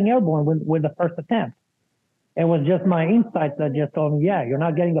started getting airborne with the first attempt. It was just my insights that just told me, yeah, you're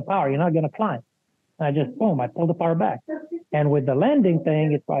not getting the power. You're not going to climb. And I just, boom, I pulled the power back. And with the landing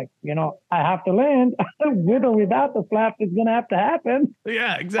thing, it's like, I have to land with or without the flaps. It's going to have to happen.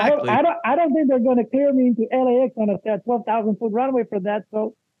 Yeah, exactly. I don't think they're going to clear me into LAX on a 12,000 foot runway for that.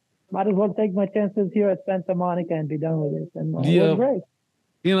 So might as well take my chances here at Santa Monica and be done with it. And it was great.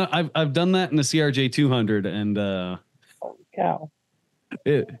 I've done that in the CRJ 200 and holy cow.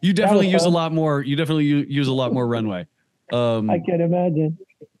 You definitely use a lot more. You definitely use a lot more runway. I can imagine.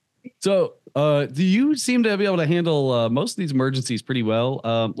 So, do you seem to be able to handle most of these emergencies pretty well?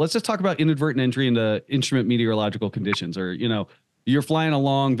 Let's just talk about inadvertent entry into instrument meteorological conditions, or you're flying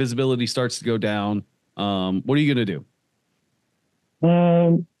along, visibility starts to go down. What are you going to do?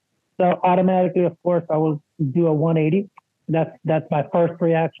 So automatically, of course, I will do a 180. That's my first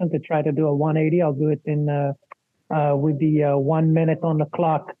reaction, to try to do a 180. I'll do it in with the 1 minute on the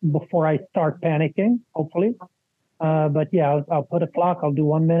clock before I start panicking, hopefully. But yeah, I'll put a clock. I'll do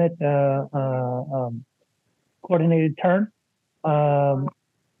 1 minute coordinated turn. Once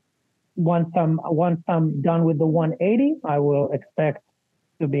I'm done with the 180, I will expect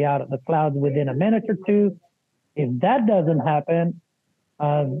to be out of the clouds within a minute or two. If that doesn't happen,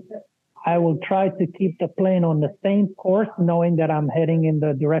 I will try to keep the plane on the same course, knowing that I'm heading in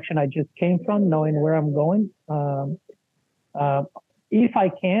the direction I just came from, knowing where I'm going. If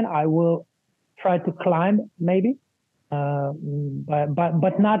I can, I will try to climb maybe,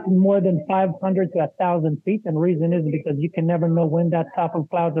 but not more than 500 to 1,000 feet. And the reason is because you can never know when that top of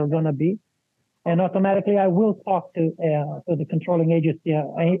clouds are going to be. And automatically, I will talk to the controlling agency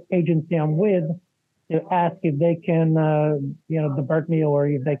I'm with, to ask if they can, divert me, or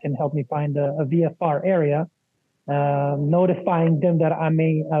if they can help me find a VFR area, notifying them that I'm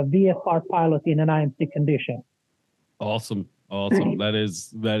a VFR pilot in an IMC condition. Awesome. That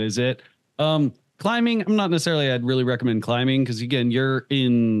is it. Climbing, I'm not necessarily, I'd really recommend climbing, because again, you're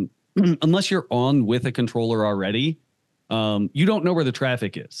in, unless you're on with a controller already, you don't know where the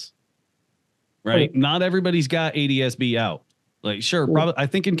traffic is, right? Not everybody's got ADS-B out. Like, sure, probably. I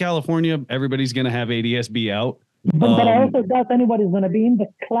think in California, everybody's going to have ADS-B out. But I also doubt anybody's going to be in the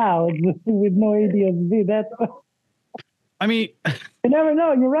clouds with no ADS-B. That's. I mean, you never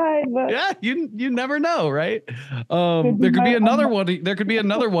know. You're right. But yeah, you never know, right? There could be another one. There could be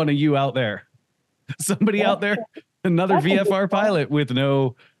another one of you out there. Somebody out there, another VFR pilot with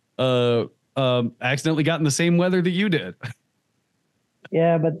no, accidentally got in the same weather that you did.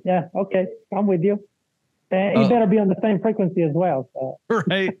 Yeah, but yeah, okay, I'm with you. You better be on the same frequency as well. So.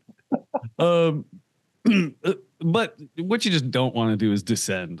 Right. But what you just don't want to do is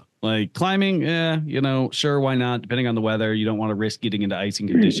descend. Like climbing, sure, why not? Depending on the weather, you don't want to risk getting into icing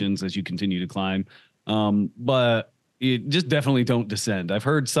conditions as you continue to climb. But it just definitely don't descend. I've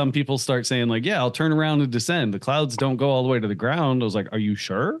heard some people start saying like, yeah, I'll turn around and descend. The clouds don't go all the way to the ground. I was like, are you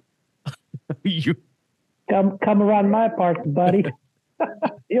sure? You come around my parts, buddy.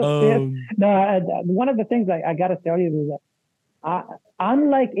 No, one of the things I got to tell you is that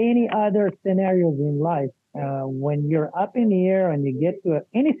unlike any other scenarios in life, when you're up in the air and you get to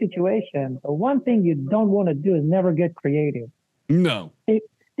any situation, the one thing you don't want to do is never get creative. No.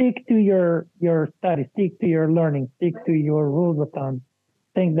 Stick to your study, stick to your learning, stick to your rules of thumb,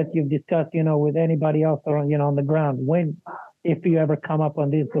 things that you've discussed, with anybody else or, on the ground if you ever come up on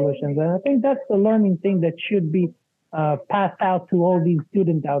these solutions. And I think that's the learning thing that should be passed out to all these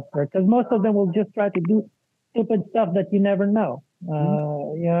students out there, because most of them will just try to do stupid stuff that you never know.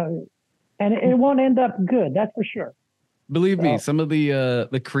 And it won't end up good. That's for sure. Believe me, some of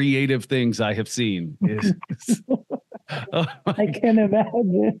the creative things I have seen is I can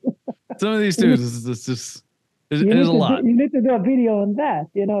imagine. Some of these students, it's just there's a lot. You need to do a video on that,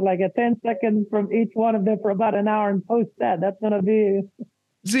 like a 10 seconds from each one of them for about an hour and post that. That's going to be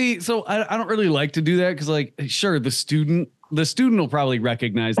See, so I don't really like to do that because, like, sure, the student will probably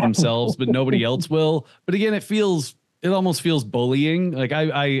recognize themselves, but nobody else will. But again, it almost feels bullying. Like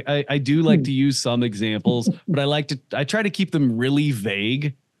I do like to use some examples, but I try to keep them really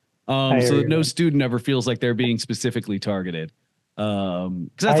vague, I hear so that you, no man. student ever feels like they're being specifically targeted. Because I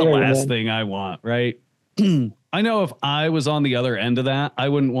that's the hear you, last man. thing I want, right? I know if I was on the other end of that, I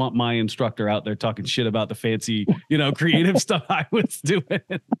wouldn't want my instructor out there talking shit about the fancy, creative stuff I was doing.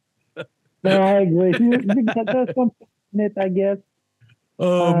 No, I agree. That's something in it, I guess.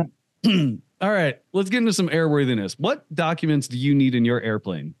 Uh, Um, all right, let's get into some airworthiness. What documents do you need in your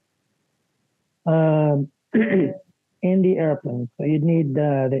airplane? um, in the airplane, so you'd need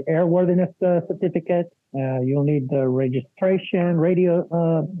the airworthiness certificate. You'll need the registration, radio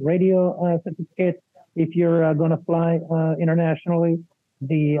certificate if you're going to fly internationally,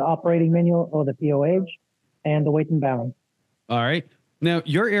 the operating manual or the POH, and the weight and balance. All right. Now,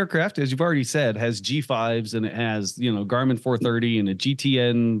 your aircraft, as you've already said, has G5s and it has, Garmin 430 and a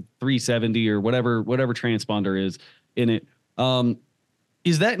GTN 370 or whatever transponder is in it.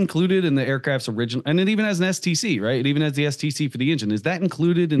 Is that included in the aircraft's original? And it even has an STC, right? It even has the STC for the engine. Is that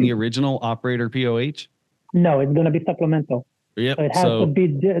included in the original operator POH? No, it's going to be supplemental. Yep. So it has to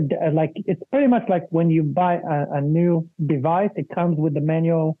be like, it's pretty much like when you buy a new device, it comes with the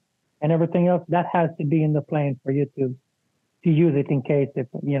manual and everything else. That has to be in the plane for you to use it in case if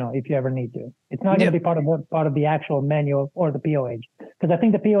you ever need to. It's not going to be part of the actual manual or the POH, because I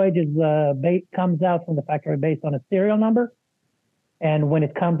think the POH is comes out from the factory based on a serial number, and when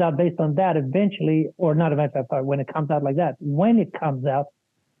it comes out based on that, eventually, or not eventually, sorry, when it comes out like that, when it comes out,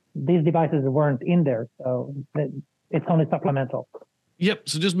 these devices weren't in there, so it's only supplemental. Yep.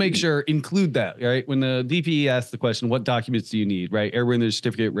 So just make sure, include that, right? When the DPE asks the question, what documents do you need, right? Airworthiness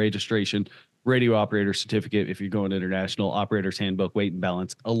certificate, registration, radio operator certificate, if you're going international, operator's handbook, weight and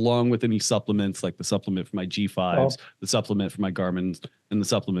balance, along with any supplements, like the supplement for my G5s, the supplement for my Garmin's, and the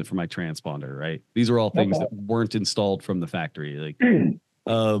supplement for my transponder, right? These are all things that weren't installed from the factory. Like,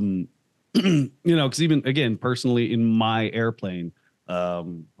 because even, again, personally in my airplane,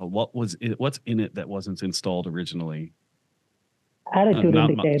 what's in it that wasn't installed originally? Attitude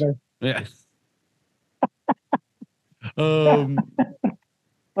indicator. Much. Yeah.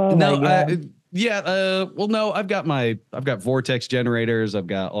 Oh no, my God. well, no, I've got vortex generators. I've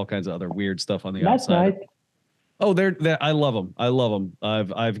got all kinds of other weird stuff on the That's outside. nice. Oh, they're I love them. I love them.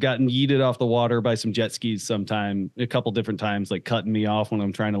 I've gotten yeeted off the water by some jet skis a couple different times, like cutting me off when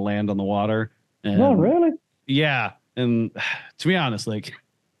I'm trying to land on the water. And No, really? yeah. And to be honest, like,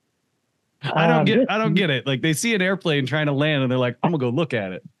 I don't get it. Like, they see an airplane trying to land and they're like, I'm gonna go look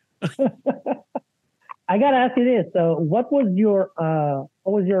at it. I gotta ask you this. So what was your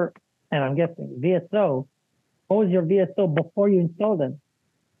and I'm guessing VSO, what was your VSO before you installed them?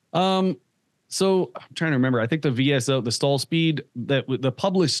 So I'm trying to remember. I think the VSO, the stall speed, the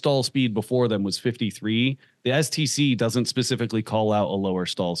published stall speed before them was 53. The STC doesn't specifically call out a lower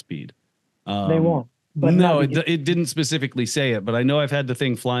stall speed. They won't. But no, it didn't specifically say it, but I know I've had the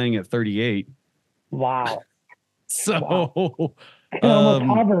thing flying at 38. Wow. So you can almost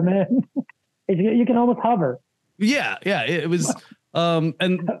hover, man. You can almost hover. Yeah, it was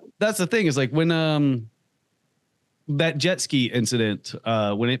and that's the thing, is like when that jet ski incident,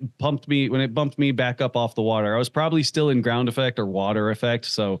 when it bumped me back up off the water, I was probably still in ground effect or water effect,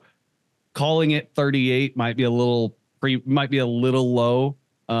 so calling it 38 might be a little low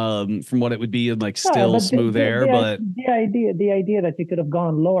from what it would be in like still smooth air. But the idea that you could have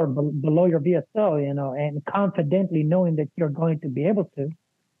gone lower below your VSO, and confidently knowing that you're going to be able to.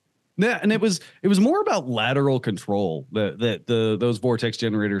 Yeah, and it was more about lateral control that those vortex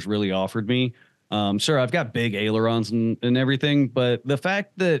generators really offered me. Sure, I've got big ailerons and everything, but the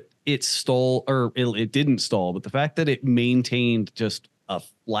fact that it didn't stall, but the fact that it maintained just a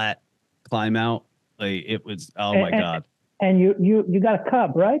flat climb out, like, it was, my God. And you got a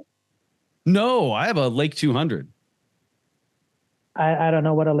Cub, right? No, I have a Lake 200. I don't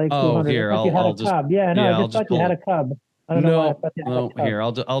know what a Lake 200 is. Here, I thought you had a Cub. Yeah, no, I just thought you had a Cub. I don't know why I thought you had a Cub. Here,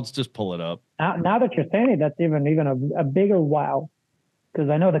 I'll just pull it up. Now that you're saying it, that's even a bigger wow. Because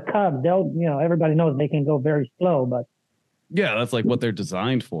I know the Cubs, everybody knows they can go very slow, but yeah, that's like what they're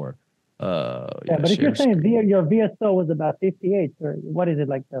designed for. But if you're saying your VSO was about 58, or what is it,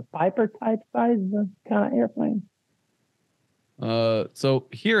 like the Piper type size kind of airplane? So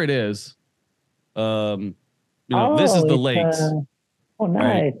here it is. This is the lakes. Nice.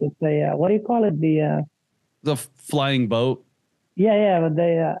 Right? It's a what do you call it? The flying boat. Yeah, but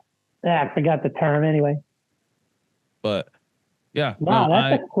I forgot the term anyway. But yeah. Wow,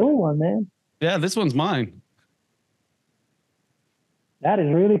 that's a cool one, man. Yeah, this one's mine. That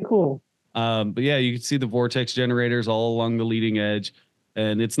is really cool. But yeah, you can see the vortex generators all along the leading edge.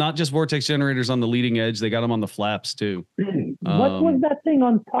 And it's not just vortex generators on the leading edge. They got them on the flaps too. What was that thing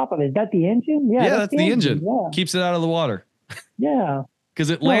on top of it? Is that the engine? Yeah, that's the engine. Yeah. Keeps it out of the water. Yeah. Because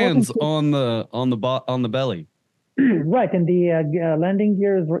it lands on the belly. Right, and the landing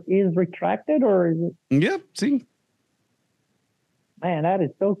gear is retracted, or is it? Yep. See, Man, that is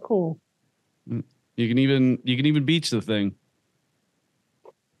so cool. you can even beach the thing.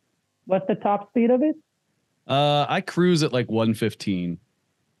 What's the top speed of it? I cruise at like 115.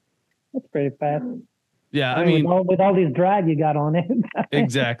 That's pretty fast. Yeah, I mean with all these drag you got on it.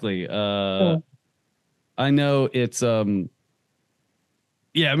 exactly. I know it's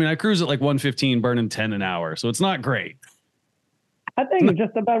yeah, I mean I cruise at like 115, burning 10 an hour, so it's not great. I think you're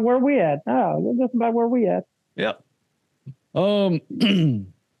just about where we at. Oh, you're just about where we at. Yep.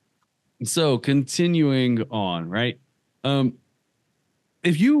 So continuing on, right?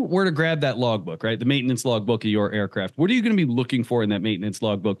 If you were to grab that logbook, right, the maintenance logbook of your aircraft, what are you going to be looking for in that maintenance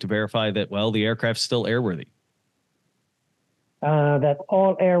logbook to verify that, well, the aircraft's still airworthy? That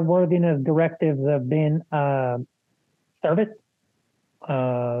all airworthiness directives have been serviced.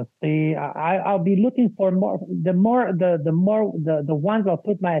 I'll be looking for more. The ones I'll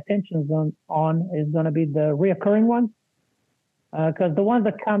put my attention on is going to be the reoccurring ones. Because the ones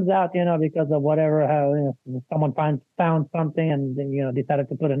that comes out, because of whatever, how someone found something and decided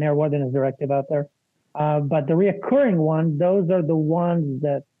to put an airworthiness directive out there. But the reoccurring ones, those are the ones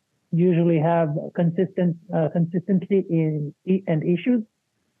that usually have consistency in issues.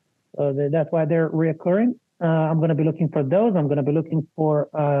 So that's why they're reoccurring. I'm going to be looking for those. I'm going to be looking for,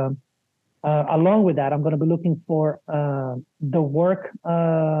 along with that, I'm going to be looking for the work.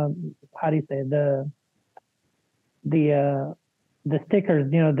 How do you say the stickers,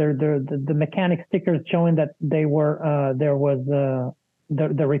 the mechanic stickers showing that there was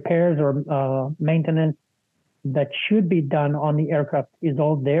the repairs or maintenance that should be done on the aircraft is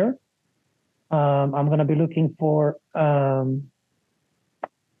all there. I'm going to be looking for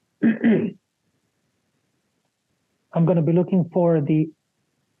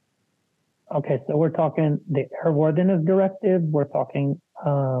okay, so we're talking the airworthiness directive. We're talking,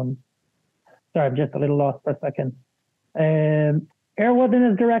 sorry, I'm just a little lost for a second.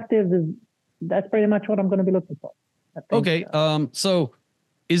 Airworthiness directive that's pretty much what I'm going to be looking for. Okay. So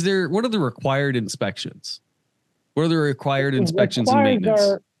what are the required inspections? What are the required inspections and maintenance?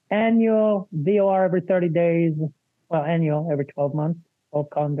 Are annual VOR every 30 days. Well, annual every 12 months, 12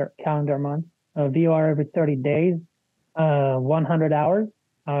 calendar months. VOR every 30 days, 100 hours.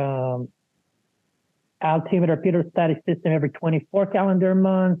 Altimeter pitot-static system every 24 calendar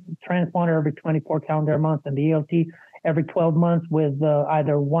months. Transponder every 24 calendar months, and the ELT every 12 months with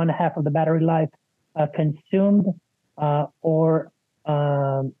either one half of the battery life consumed or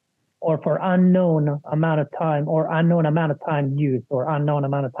for unknown amount of time or unknown amount of time used or unknown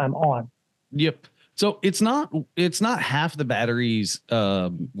amount of time on. Yep. So it's not half the battery's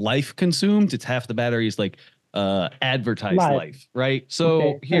life consumed. It's half the battery's like advertised life, right? So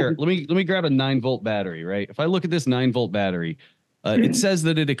okay. Here, let me grab a 9-volt battery, right? If I look at this 9-volt battery, it says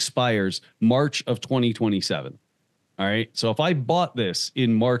that it expires March of 2027. All right. So if I bought this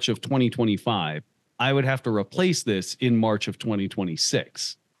in March of 2025, I would have to replace this in March of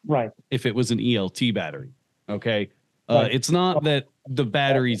 2026. Right. If it was an ELT battery. Okay. Right. It's not that the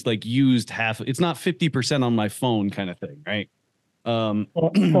battery's like used half. It's not 50% on my phone kind of thing. Right.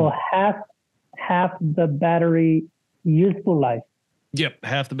 So half the battery useful life. Yep.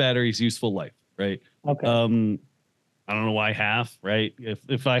 Half the battery's useful life. Right. Okay. I don't know why half, right?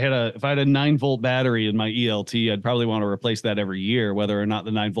 If I had a 9-volt battery in my ELT, I'd probably want to replace that every year, whether or not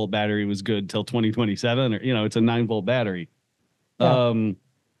the 9-volt battery was good till 2027 or, it's a 9-volt battery. Yeah.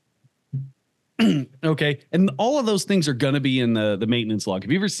 Okay. And all of those things are going to be in the maintenance log.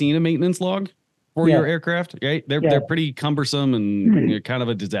 Have you ever seen a maintenance log for your aircraft? Right. They're pretty cumbersome and kind of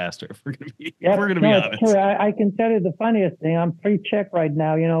a disaster. If we're going to be honest. True. I can tell you the funniest thing. I'm pre-check right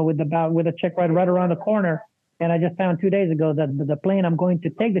now, with a check ride right around the corner. And I just found 2 days ago that the plane I'm going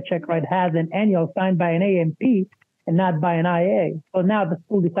to take the check ride has an annual signed by an AMP and not by an IA. So now the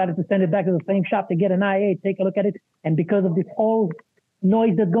school decided to send it back to the same shop to get an IA, take a look at it. And because of this whole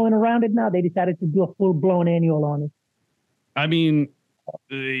noise that's going around it now, they decided to do a full-blown annual on it. I mean,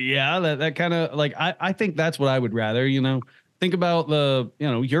 yeah, that kind of like, I think that's what I would rather, think about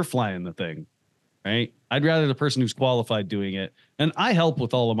you're flying the thing, right? I'd rather the person who's qualified doing it. And I help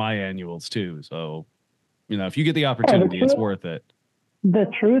with all of my annuals too. So, if you get the opportunity, it's worth it. The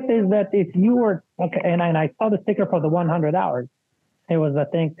truth is that if you were, okay, and I saw the sticker for the 100 hours. It was, I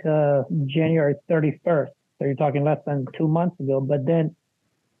think, January 31st. So you're talking less than 2 months ago. But then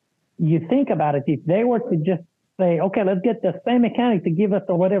you think about it, if they were to just say, okay, let's get the same mechanic to give us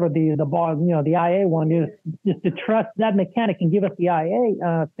or whatever the ball, the IA one is, just to trust that mechanic and give us the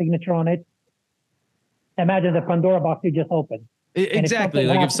IA signature on it. Imagine the Pandora box you just opened. Exactly.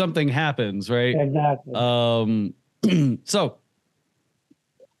 If something happens, right? Exactly. So,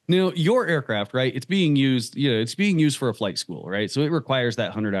 your aircraft, right? It's being used, it's being used for a flight school, right? So it requires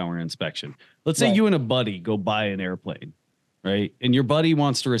that 100-hour inspection. Let's say you and a buddy go buy an airplane, right? And your buddy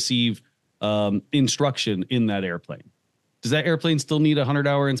wants to receive instruction in that airplane. Does that airplane still need a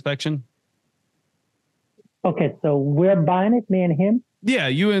 100-hour inspection? Okay, so we're buying it, me and him. Yeah,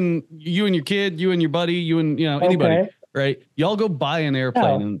 you and your kid, you and your buddy, you and anybody, right? Y'all go buy an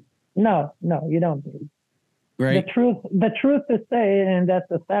airplane. No, you don't. Right. The truth to say, and that's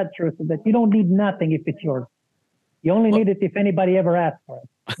the sad truth, is that you don't need nothing if it's yours. You only need it if anybody ever asks for it.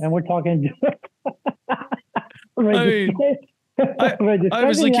 And we're talking. I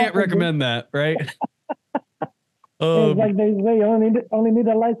obviously can't recommend that, right? It's like they say, you only need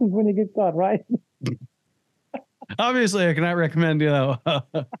a license when you get caught, right? Obviously, I cannot recommend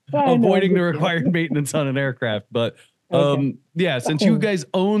avoiding the required maintenance on an aircraft, but since you guys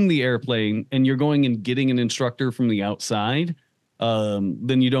own the airplane and you're going and getting an instructor from the outside,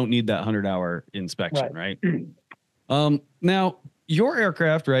 then you don't need that 100-hour inspection, right? Now your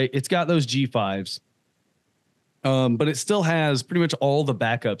aircraft, right? It's got those G5s. But it still has pretty much all the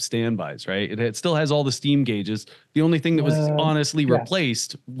backup standbys, right? It still has all the steam gauges. The only thing that was honestly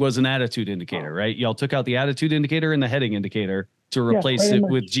replaced was an attitude indicator, right? Y'all took out the attitude indicator and the heading indicator to replace it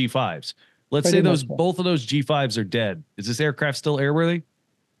with G5s. Let's say both of those G5s are dead. Is this aircraft still airworthy?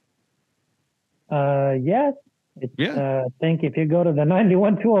 Yes. I think if you go to the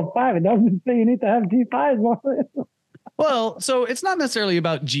 91205, it doesn't say you need to have G5s on it. Well, so it's not necessarily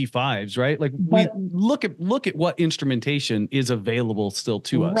about G5s, right? Like we look at what instrumentation is available still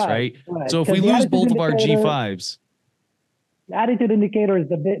to us, right? So if we lose both of our G5s, the attitude indicator is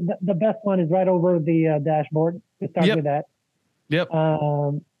the best one is right over the dashboard. To start with that. Yep.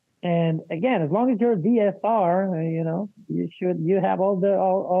 And again, as long as you're a VFR, you have all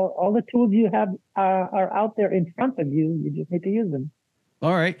the tools you have are out there in front of you. You just need to use them.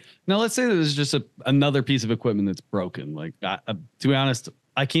 All right. Now let's say that there's just another piece of equipment that's broken. Like, to be honest,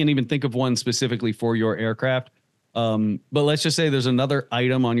 I can't even think of one specifically for your aircraft. But let's just say there's another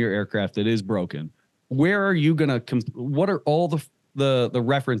item on your aircraft that is broken. Where are you gonna? What are all the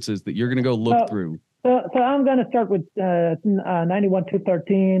references that you're gonna go look through? So I'm gonna start with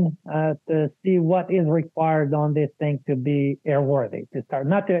 91213 to see what is required on this thing to be airworthy. To start,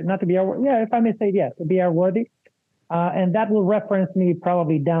 not to be airworthy. Yeah, if I may say, yes, to be airworthy. And that will reference me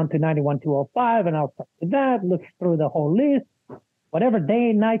probably down to 91205, and I'll start with that, look through the whole list, whatever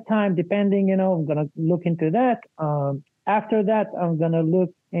day, nighttime, depending, I'm going to look into that. After that, I'm going to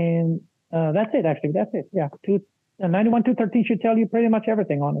look in, that's it, actually. That's it. Yeah. 91213 should tell you pretty much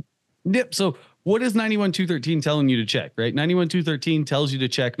everything on it. Yep. So what is 91213 telling you to check, right? 91213 tells you to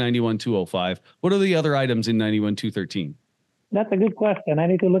check 91205. What are the other items in 91213? That's a good question. I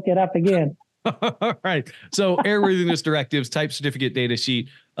need to look it up again. All right. So airworthiness directives, type certificate data sheet,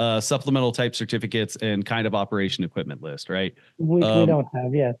 supplemental type certificates, and kind of operation equipment list, right? Which we don't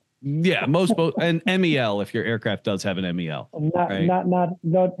have yet. Yeah, and MEL if your aircraft does have an MEL. We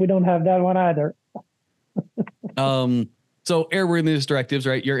don't have that one either. So airworthiness directives,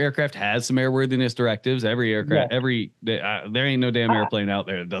 right? Your aircraft has some airworthiness directives. Every aircraft, there ain't no damn airplane out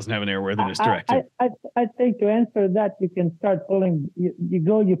there that doesn't have an airworthiness directive. I think to answer that, you can start pulling.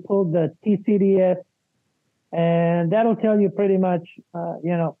 You pull the TCDS, and that'll tell you pretty much,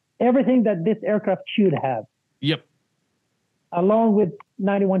 everything that this aircraft should have. Yep. Along with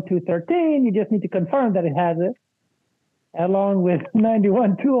 91213, you just need to confirm that it has it. Along with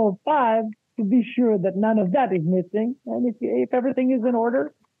 91205. To be sure that none of that is missing, and if everything is in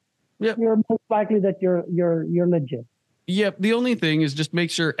order, you're most likely that you're legit. Yep. The only thing is just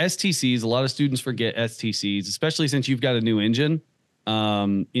make sure STCs. A lot of students forget STCs, especially since you've got a new engine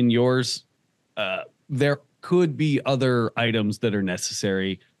in yours. There could be other items that are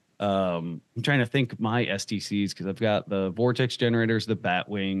necessary. I'm trying to think of my STCs because I've got the vortex generators, the bat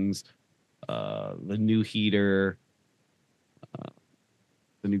wings, the new heater.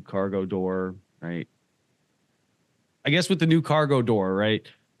 The new cargo door, right? I guess with the new cargo door, right?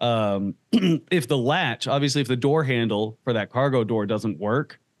 If the latch, obviously, if the door handle for that cargo door doesn't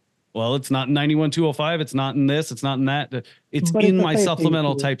work, well, it's not in 91205. It's not in this. It's not in that. It's in my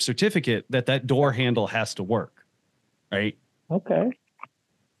supplemental type certificate that door handle has to work, right? Okay.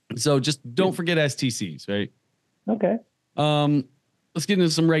 So just don't forget STCs, right? Okay. Let's get into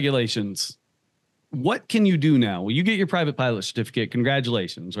some regulations. what can you do now? Well, you get your private pilot certificate.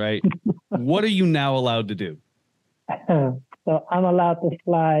 Congratulations, right? What are you now allowed to do? So I'm allowed to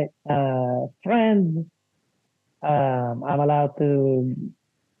fly friends. I'm allowed to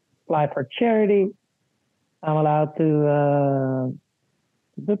fly for charity. I'm allowed to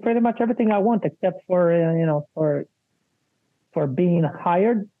do pretty much everything I want, except for for being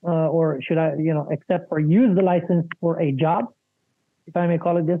hired, or should I, except for use the license for a job, if I may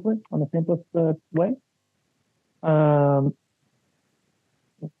call it this way, on the simplest way. I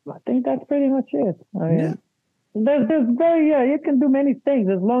think that's pretty much it. I mean, Yeah. you can do many things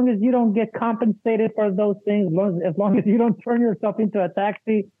as long as you don't get compensated for those things, as long as you don't turn yourself into a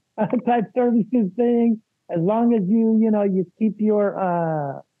taxi type services thing, as long as you keep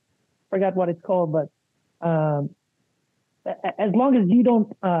your forgot what it's called, but as long as you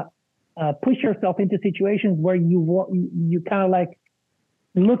don't push yourself into situations where you kind of like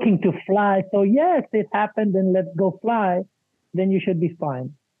looking to fly. So yes, it happened, and let's go fly. Then you should be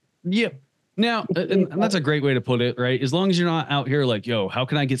fine. Yep. Now, and that's a great way to put it, right? As long as you're not out here like, yo, how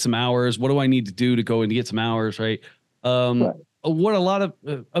can I get some hours? What do I need to do to go and get some hours, right? Right. What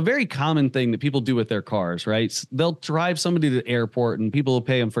a very common thing that people do with their cars, right? They'll drive somebody to the airport and people will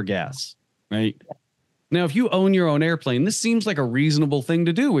pay them for gas, right? Now, if you own your own airplane, this seems like a reasonable thing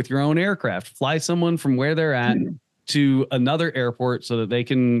to do with your own aircraft. Fly someone from where they're at to another airport so that they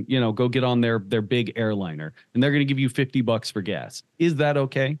can, go get on their big airliner, and they're going to give you $50 for gas. Is that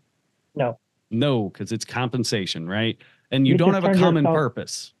okay? No, because it's compensation, right? And you don't have a common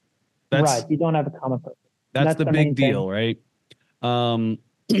purpose. Right. You don't have a common purpose. That's the big deal, right? Now,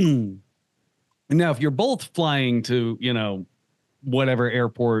 if you're both flying to, whatever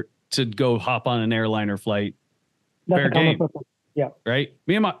airport to go hop on an airliner flight, fair game. Yeah. Right.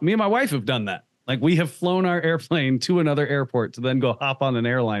 Me and my wife have done that. Like, we have flown our airplane to another airport to then go hop on an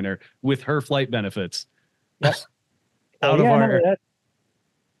airliner with her flight benefits. Yep.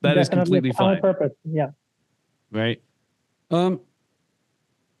 That is completely fine. Purpose. Yeah. Right.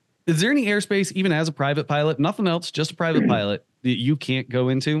 Is there any airspace, even as a private pilot, nothing else, just a private pilot, that you can't go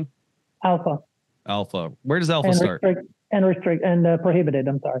into? Alpha. Where does Alpha start? Restrict and prohibited.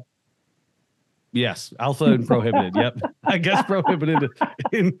 I'm sorry. Yes, Alpha and prohibited. Yep. I guess prohibited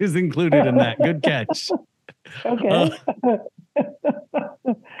is included in that. Good catch. Okay. But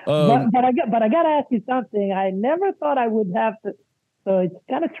I got to ask you something. I never thought I would have to. So it's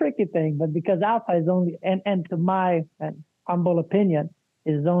kind of tricky thing, but because Alpha is only, and to my humble opinion,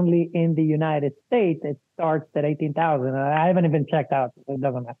 is only in the United States. It starts at 18,000. I haven't even checked out, so it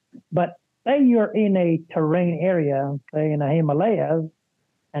doesn't matter. But say you're in a terrain area, say in the Himalayas,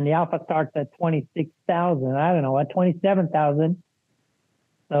 and the Alpha starts at 26,000. I don't know, at 27,000.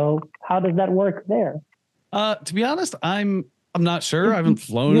 So how does that work there? To be honest, I'm not sure. I haven't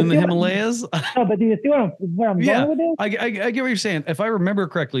flown in the Himalayas. No, but do you see where I'm going with this? I get what you're saying. If I remember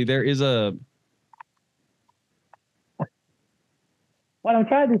correctly, there is a. What I'm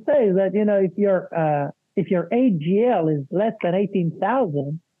trying to say is that, if your AGL is less than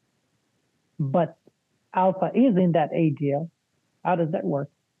 18,000, but Alpha is in that AGL, how does that work?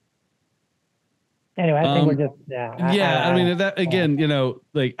 Anyway, I think we're just I mean, that again,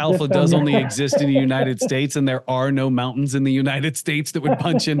 like Alpha does only exist in the United States, and there are no mountains in the United States that would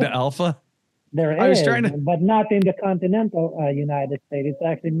punch into Alpha. There is, but not in the continental United States. It's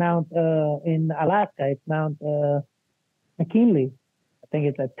actually in Alaska. It's Mount McKinley. I think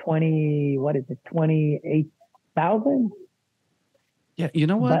it's at 28,000. Yeah, you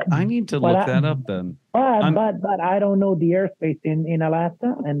know what? I need to look that up then. But I don't know the airspace in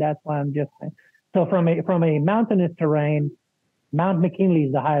Alaska, and that's why I'm just saying. So from a mountainous terrain, Mount McKinley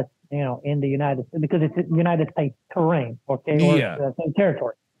is the highest, in the United States, because it's United States terrain, okay, or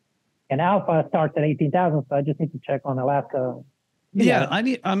territory. And Alpha starts at 18,000, so I just need to check on Alaska.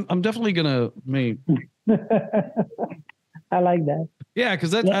 I'm definitely gonna I like that. Yeah,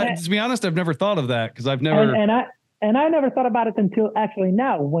 because to be honest, I've never thought of that, because I've never and I never thought about it until actually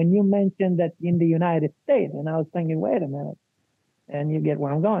now when you mentioned that in the United States, and I was thinking, wait a minute, and you get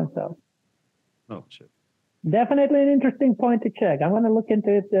where I'm going. So, oh shit, definitely an interesting point to check. I'm going to look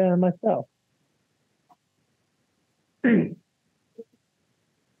into it myself. Because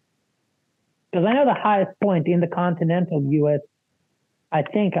I know the highest point in the continental U.S. I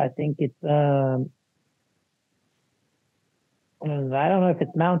think it's I don't know if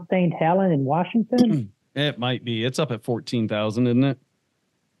it's Mount St. Helen in Washington. It might be. It's up at 14,000, isn't it?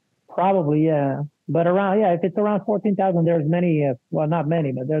 Probably, yeah. But if it's around 14,000, there's many, well, not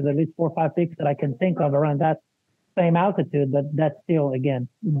many, but there's at least 4 or 5 peaks that I can think of around that same altitude, but that's still, again,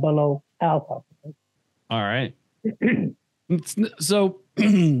 below Alpha. All right. So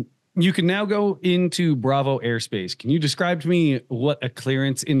You can now go into Bravo airspace. Can you describe to me what a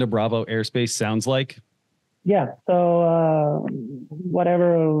clearance into Bravo airspace sounds like? Yeah. So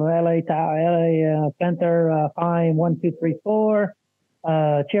whatever LA center, fine 1234,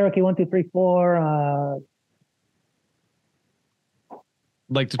 Cherokee 1234.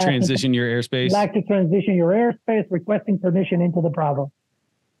 Like to transition your airspace? Like to transition your airspace, requesting permission into the Bravo.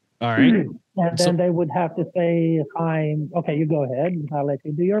 All right. And then they would have to say, "I'm okay. You go ahead. I'll let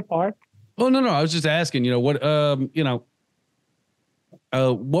you do your part." Oh no, I was just asking. What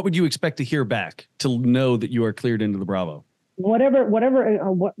what would you expect to hear back to know that you are cleared into the Bravo? Whatever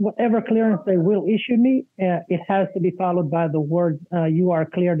clearance they will issue me, it has to be followed by the words, "You are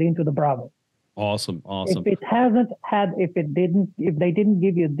cleared into the Bravo." Awesome. If they didn't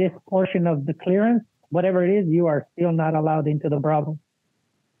give you this portion of the clearance, whatever it is, you are still not allowed into the Bravo.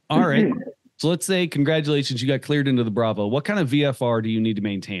 All right. So let's say, congratulations, you got cleared into the Bravo. What kind of VFR do you need to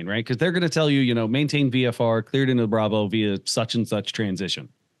maintain, right? Because they're going to tell you, maintain VFR, cleared into the Bravo via such and such transition.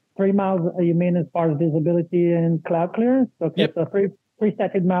 3 miles, you mean as far as visibility and cloud clearance? Okay, yep. So 3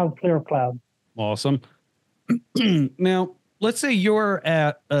 second miles clear of cloud. Awesome. Now, let's say you're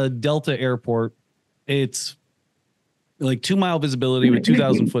at a Delta airport. It's like 2 mile visibility with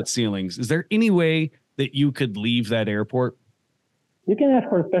 2,000 foot ceilings. Is there any way that you could leave that airport? You can ask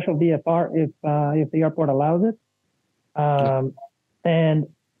for a special VFR if the airport allows it. And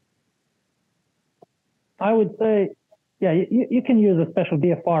I would say, yeah, you can use a special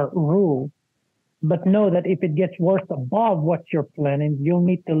VFR rule, but know that if it gets worse above what you're planning, you'll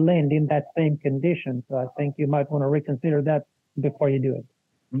need to land in that same condition. So I think you might want to reconsider that before you do it,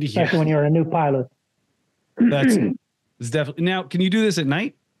 especially when you're a new pilot. That's definitely. Now, can you do this at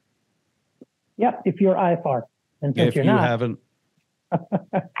night? Yep, if you're IFR. And since if you're you not, haven't.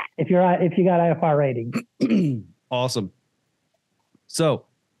 if you got IFR rating. Awesome. So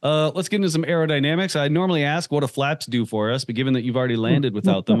let's get into some aerodynamics. I normally ask what do flaps do for us, but given that you've already landed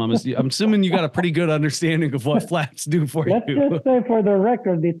without them, I'm assuming you got a pretty good understing of what flaps do for you. Let's just say for the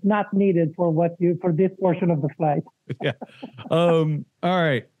record, it's not needed for this portion of the flight. Yeah. All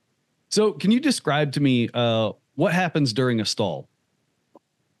right. So can you describe to me what happens during a stall?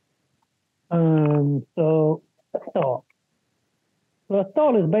 So a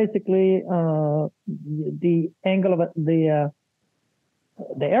stall is basically the angle of the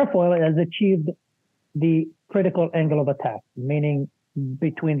airfoil has achieved the critical angle of attack, meaning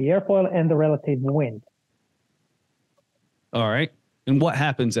between the airfoil and the relative wind. All right. And what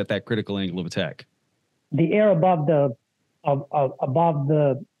happens at that critical angle of attack? The air above the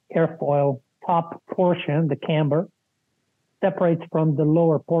airfoil top portion, the camber, separates from the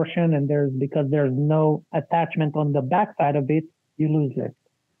lower portion, and because there's no attachment on the backside of it, you lose lift.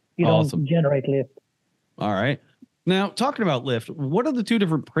 You don't generate lift. All right. Now, talking about lift, what are the two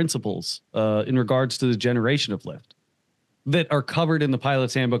different principles in regards to the generation of lift that are covered in the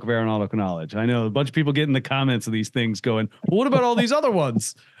Pilot's Handbook of Aeronautical Knowledge? I know a bunch of people get in the comments of these things going, well, what about all these other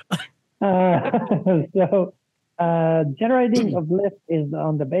ones? Generating of lift is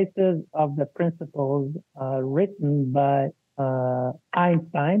on the basis of the principles written by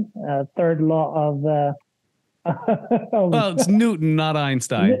Einstein, third law of... well, it's Newton, not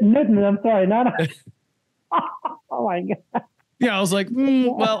Einstein. Newton, I'm sorry, not... Oh my God. Yeah, I was like,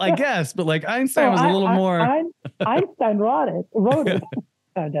 well, I guess, but like Einstein was a little more... Einstein wrote it.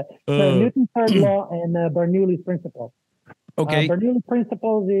 So Newton's third law and Bernoulli's principle. Okay. Bernoulli's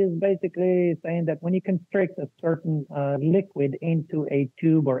principles is basically saying that when you constrict a certain liquid into a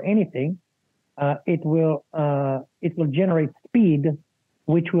tube or anything, it will generate speed,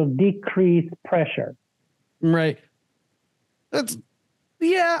 which will decrease pressure. Right.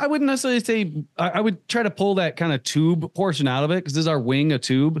 I wouldn't necessarily say, I would try to pull that kind of tube portion out of it, because is our wing a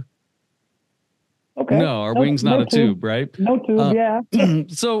tube? Okay. No, our wing's not a tube, right? No tube, yeah.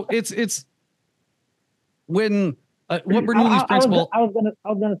 So it's when what Bernoulli's principle. I was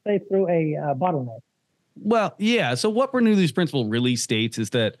gonna say through a bottleneck. Well, yeah. So what Bernoulli's principle really states is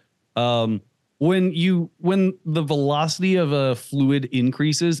that when the velocity of a fluid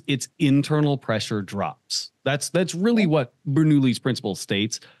increases, its internal pressure drops. That's really what Bernoulli's principle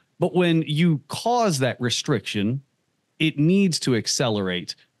states. But when you cause that restriction, it needs to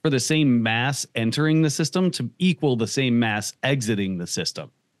accelerate for the same mass entering the system to equal the same mass exiting the system.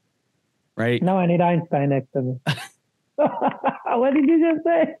 Right? Now I need Einstein next to me. What did you just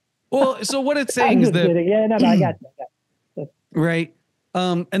say? Well, so what it's saying is that... Yeah, no, I got you. Right.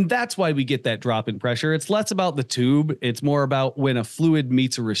 And that's why we get that drop in pressure. It's less about the tube. It's more about when a fluid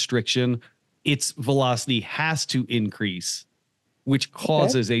meets a restriction, its velocity has to increase, which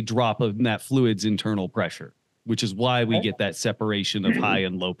causes a drop of that fluid's internal pressure. which is why we Okay. get that separation of high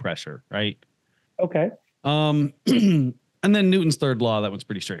and low pressure, right? Okay. And then Newton's third law, that one's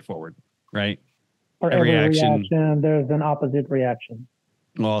pretty straightforward, right? For every reaction, there's an opposite reaction.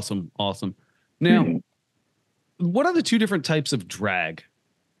 Awesome. Now, what are the two different types of drag?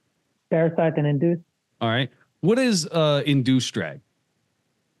 Parasite and induced. All right. What is induced drag?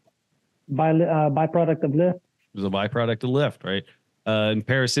 Byproduct of lift. It's a byproduct of lift, right? And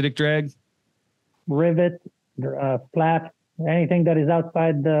parasitic drag? Rivet, flat, anything that is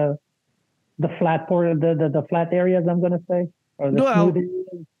outside the flat the flat areas, I'm going to say, or the smooth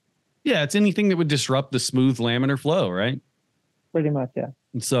areas. Yeah, it's anything that would disrupt the smooth laminar flow, right? Pretty much, yeah.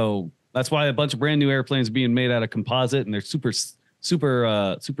 And so that's why a bunch of brand new airplanes are being made out of composite, and they're super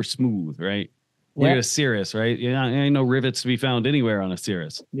smooth, right? Look at a Cirrus, right? Yeah, ain't no rivets to be found anywhere on a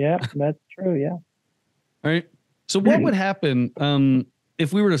Cirrus. Yeah, that's true. Yeah. All right. So what would happen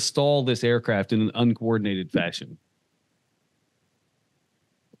if we were to stall this aircraft in an uncoordinated fashion?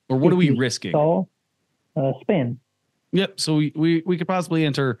 Or what are we risking? Stall, spin. Yep. So we could possibly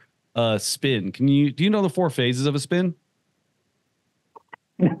enter spin. Do you know the 4 phases of a spin?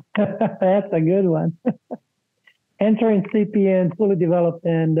 That's a good one. Enter incipient, fully developed,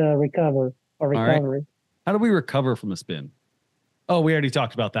 and recover or recovery. Right. How do we recover from a spin? Oh, we already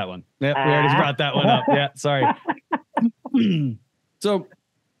talked about that one. Yep, we already brought that one up. Yeah, sorry. So,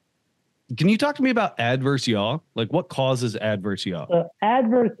 can you talk to me about adverse yaw? Like, what causes adverse yaw? So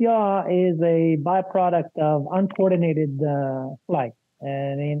adverse yaw is a byproduct of uncoordinated flight.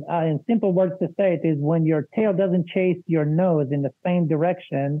 And in simple words to say it is when your tail doesn't chase your nose in the same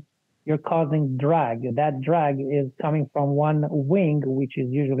direction, you're causing drag. That drag is coming from one wing, which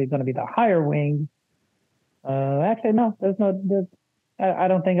is usually going to be the higher wing. Actually, no, I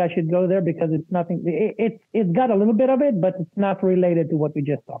don't think I should go there because it's nothing. It's got a little bit of it, but it's not related to what we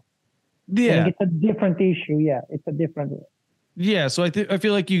just saw. Yeah, it's a different issue. Yeah, it's a different. Yeah, so I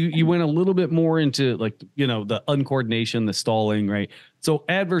feel like you went a little bit more into like the uncoordination, the stalling, right? So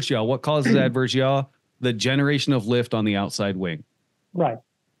adverse yaw. What causes adverse yaw? The generation of lift on the outside wing. Right.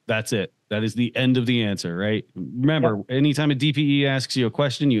 That's it. That is the end of the answer, right? Remember, anytime a DPE asks you a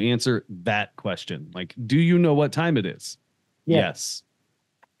question, you answer that question. Like, do you know what time it is? Yes.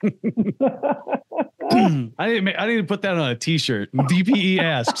 I didn't put that on a t-shirt. DPE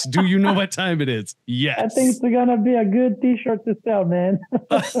asks, do you know what time it is? Yes. I think it's gonna be a good t-shirt to sell, man.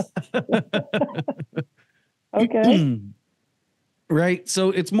 Okay. Right.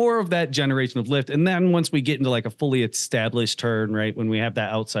 So it's more of that generation of lift. And then once we get into like a fully established turn, right, when we have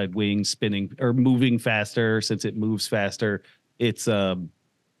that outside wing spinning or moving faster, since it moves faster, it's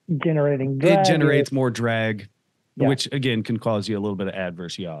generating drag. It generates more drag, which again can cause you a little bit of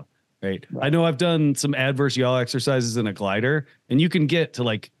adverse yaw. Right. I know I've done some adverse yaw exercises in a glider, and you can get to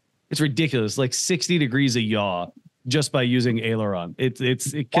like, it's ridiculous, like 60 degrees of yaw just by using aileron.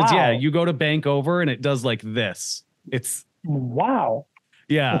 It's because you go to bank over and it does like this. It's wow.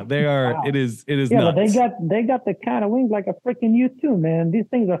 Yeah, they are. Wow. It is nuts. But they got the kind of wings like a freaking U2, man. These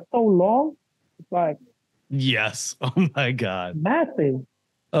things are so long. It's like yes. Oh my God. Massive.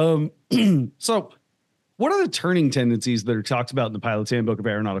 So what are the turning tendencies that are talked about in the Pilot's Handbook of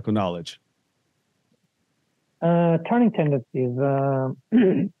Aeronautical Knowledge? Turning tendencies.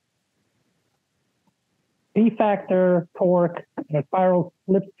 P factor, torque, spiral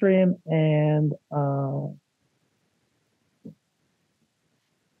slipstream, and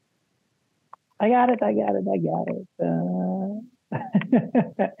I got it.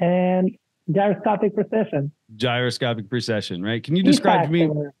 And gyroscopic precession. Gyroscopic precession, right? Can you describe to me?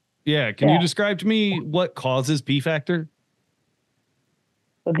 Yeah. Can you describe to me what causes P factor?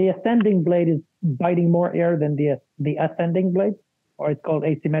 So the ascending blade is biting more air than the ascending blade, or it's called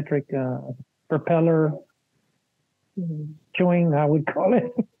asymmetric propeller chewing, I would call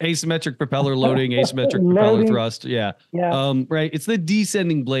it. Asymmetric propeller loading, asymmetric propeller thrust. Yeah. Right. It's the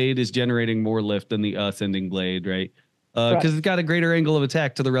descending blade is generating more lift than the ascending blade, right? Because it's got a greater angle of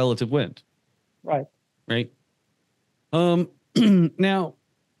attack to the relative wind. Right. Right. Now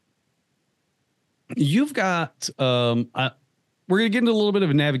you've got we're gonna get into a little bit of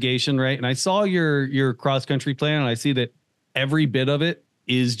a navigation, right? And I saw your cross country plan, and I see that every bit of it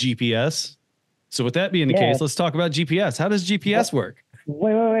is GPS. So with that being the case, let's talk about GPS. How does GPS work?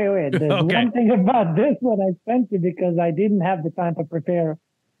 Wait. There's one thing about this one I sent you because I didn't have the time to prepare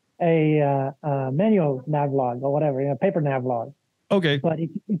a manual navlog or whatever, paper navlog. Okay. But if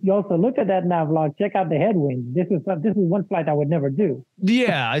you also look at that navlog, check out the headwind. This is one flight I would never do.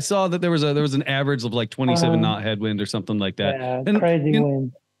 Yeah, I saw that there was an average of like 27 knot headwind or something like that. Yeah, and, crazy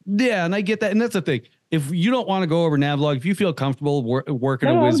wind. Yeah, and I get that, and that's the thing. If you don't want to go over navlog, if you feel comfortable working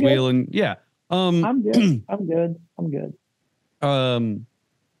a whiz wheel, and I'm good. I'm good. I'm good.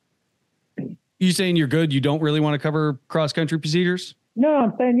 You saying you're good? You don't really want to cover cross country procedures? No,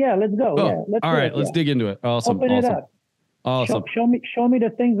 I'm saying, yeah, let's go. Oh, Yeah, let's all do right. it, Let's yeah. dig into it. Awesome. Open it awesome. up. Awesome. Show me the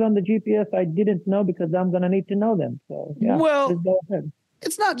things on the GPS I didn't know because I'm gonna need to know them. So yeah, Well, let's go ahead.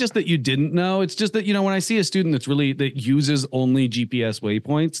 it's not just that you didn't know. It's just that, you know, when I see a student that uses only GPS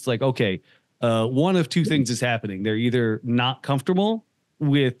waypoints, it's like, okay, one of two things is happening. They're either not comfortable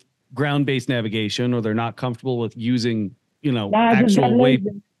with ground-based navigation, or they're not comfortable with using, you know, actual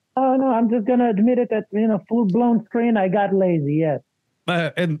waypoints. Oh no, I'm just gonna admit it that, you know, full blown screen. I got lazy. Yes.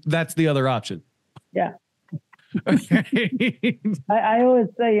 And that's the other option. Yeah. I always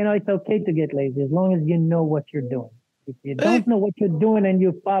say, you know, it's okay to get lazy as long as you know what you're doing. If you don't know what you're doing and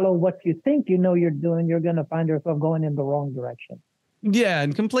you follow what you think you know you're doing, you're going to find yourself going in the wrong direction. Yeah,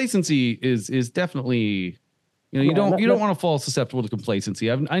 and complacency is definitely, you know, you don't want to fall susceptible to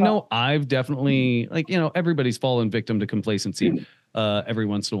complacency. I know I've definitely, like, you know, everybody's fallen victim to complacency every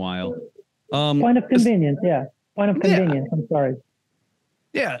once in a while. Point of convenience, yeah. Point of convenience. Yeah. I'm sorry.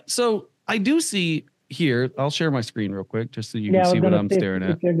 Yeah, so I do see here. I'll share my screen real quick just so you can see what I'm staring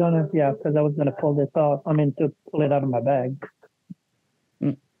at. If you're gonna, yeah, because I was gonna pull this off. I mean, to pull it out of my bag.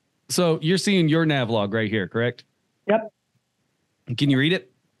 So you're seeing your navlog right here, correct? Yep. Can you read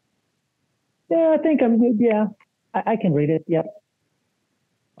it? Yeah, I think I'm good. Yeah, I can read it. Yep.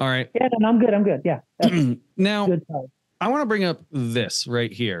 All right. Yeah, no, I'm good. I'm good. Yeah. Now, I want to bring up this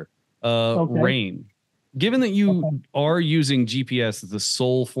right here. Rain. Given that you are using GPS as the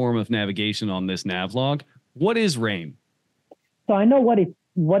sole form of navigation on this navlog, what is rain? So I know what is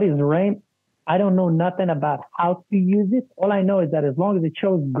rain. I don't know nothing about how to use it. All I know is that as long as it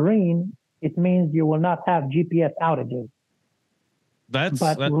shows green, it means you will not have GPS outages.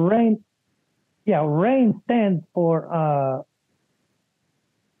 Rain, yeah, rain stands for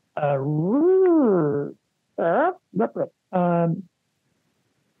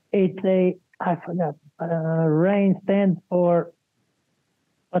it's a, I forgot. RAIN stands for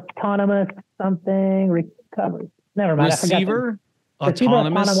autonomous something recovery. Never mind. Receiver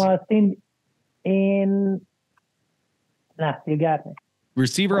autonomous. Nah, you got me.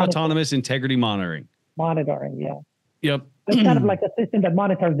 Receiver autonomous integrity monitoring. Monitoring, yeah. Yep. It's kind of like a system that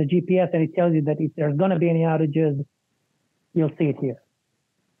monitors the GPS and it tells you that if there's going to be any outages, you'll see it here.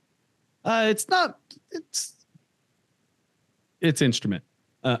 It's not. It's instrument.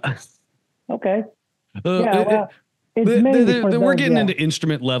 Okay. We're getting into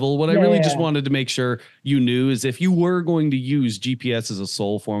instrument level. What I really just wanted to make sure you knew is if you were going to use GPS as a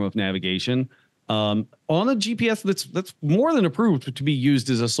sole form of navigation, on a GPS that's more than approved to be used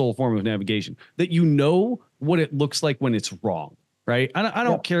as a sole form of navigation, that you know what it looks like when it's wrong, right? I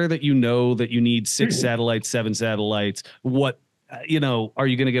don't care that you know that you need 6 satellites, 7 satellites. What, you know, are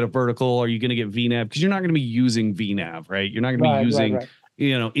you going to get a vertical? Are you going to get VNAV? Because you're not going to be using VNAV, right? You're not going to be using,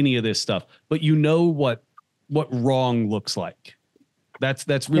 you know, any of this stuff. But you know what wrong looks like.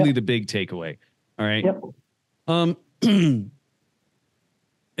 That's really the big takeaway. All right. Yep.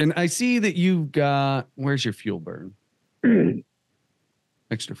 And I see that you've got, where's your fuel burn?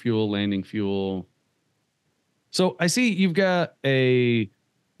 Extra fuel, landing fuel. So I see you've got a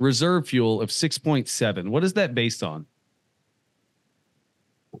reserve fuel of 6.7. What is that based on?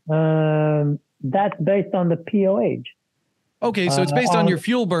 That's based on the POH. Okay, so it's based on your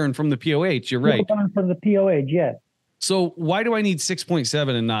fuel burn from the POH. You're right. Fuel burn from the POH, yes. So why do I need 6.7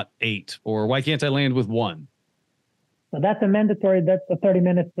 and not 8? Or why can't I land with 1? So that's a mandatory. That's the 30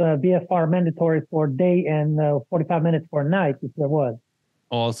 minutes VFR mandatory for day and 45 minutes for night, if there was.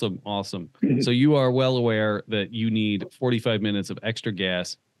 Awesome. So you are well aware that you need 45 minutes of extra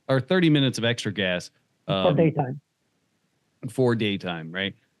gas or 30 minutes of extra gas for daytime. For daytime,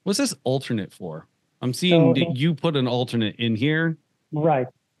 right? What's this alternate for? I'm seeing you put an alternate in here. Right.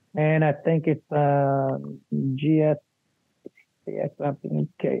 And I think it's GS.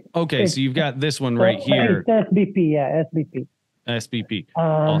 Okay, so you've got this one right here. SBP, yeah, SBP. SBP.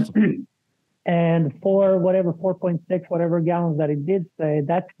 Awesome. And for whatever 4.6 whatever gallons that it did say,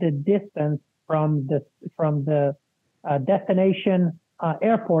 that's the distance from the destination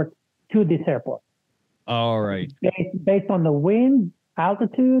airport to this airport. All right. Based on the wind,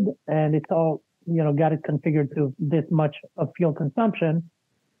 altitude, and it's all, you know, got it configured to this much of fuel consumption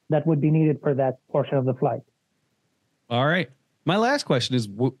that would be needed for that portion of the flight. All right. My last question is,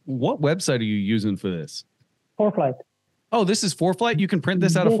 what website are you using for this? ForeFlight. Oh, this is ForeFlight? You can print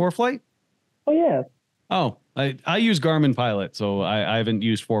this out of ForeFlight? Oh, yeah. Oh, I use Garmin Pilot, so I haven't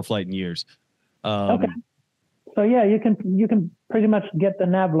used ForeFlight in years. Okay. So, yeah, you can pretty much get the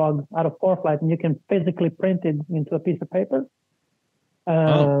navlog out of ForeFlight, and you can physically print it into a piece of paper.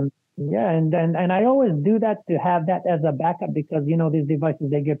 Yeah, and I always do that to have that as a backup because these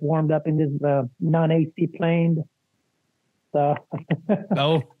devices they get warmed up in this non-AC plane. So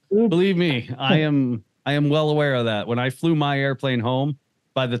Oh, believe me, I am well aware of that. When I flew my airplane home,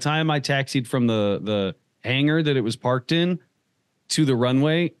 by the time I taxied from the hangar that it was parked in to the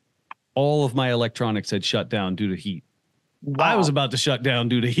runway, all of my electronics had shut down due to heat. wow. I was about to shut down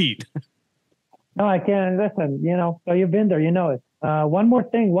due to heat. No, I can't listen. So you've been there, you know it. One more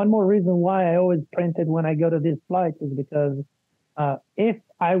thing, one more reason why I always print it when I go to these flights is because if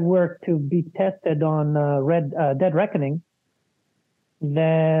I were to be tested on Dead Reckoning,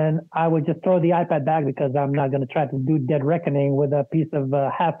 then I would just throw the iPad back because I'm not going to try to do Dead Reckoning with a piece of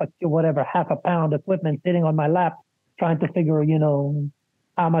half a pound equipment sitting on my lap, trying to figure,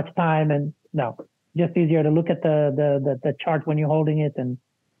 how much time. And no, just easier to look at the chart when you're holding it and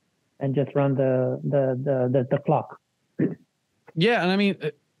just run the clock. Yeah, and I mean,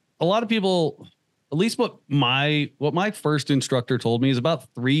 a lot of people, at least what my first instructor told me is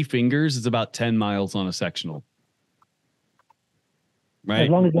about 3 fingers is about 10 miles on a sectional. Right. As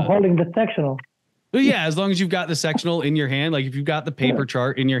long as you're holding the sectional. But yeah, as long as you've got the sectional in your hand, like if you've got the paper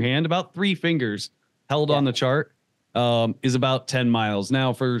chart in your hand, about 3 fingers held on the chart is about 10 miles.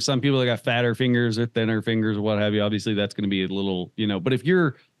 Now, for some people that got fatter fingers or thinner fingers or what have you, obviously that's going to be a little, but if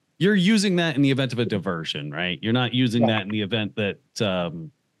you're using that in the event of a diversion, right? You're not using that in the event that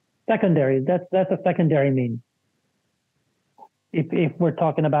secondary. That's a secondary mean. If we're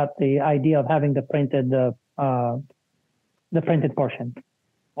talking about the idea of having the printed portion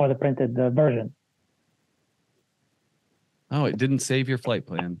or the printed version. Oh, it didn't save your flight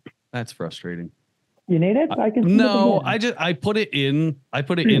plan. That's frustrating. You need it? I can. No, I put it into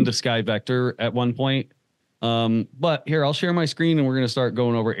SkyVector at one point. But here, I'll share my screen and we're going to start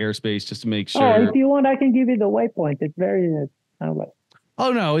going over airspace just to make sure. Oh, if you want, I can give you the waypoint. It's very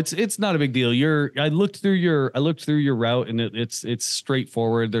Oh no, it's not a big deal. I looked through your route and it's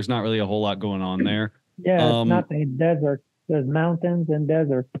straightforward. There's not really a whole lot going on there. Yeah, it's not a desert. There's mountains and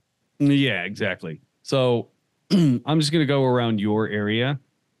desert. Yeah, exactly. So I'm just going to go around your area.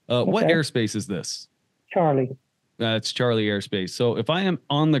 What airspace is this? Charlie. It's Charlie airspace. So if I am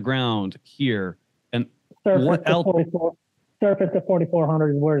on the ground here and surface to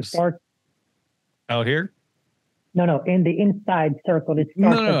 4,400 is where it starts. Out here? No, in the inside circle. It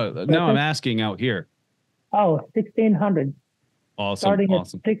starts no, I'm asking out here. Oh, 1,600. Awesome. Starting at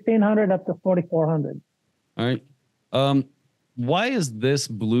 1,600 up to 4,400. All right. Why is this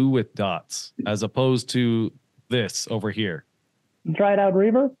blue with dots as opposed to this over here? Dried out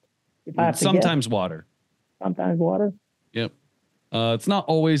river? Sometimes water. Sometimes water? Yep. It's not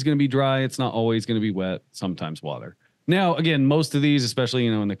always going to be dry. It's not always going to be wet. Sometimes water. Now, again, most of these, especially,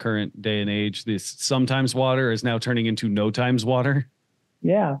 in the current day and age, this sometimes water is now turning into no times water.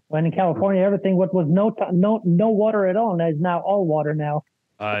 Yeah. When in California, everything what was no water at all is now all water now.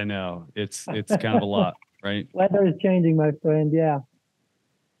 I know. It's kind of a lot, right? Weather is changing, my friend. Yeah.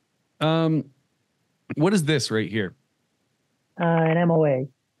 What is this right here? An MOA,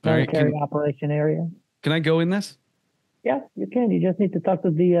 military operation area. Can I go in this? Yeah, you can. You just need to talk to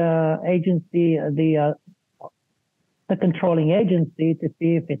the agency, the controlling agency to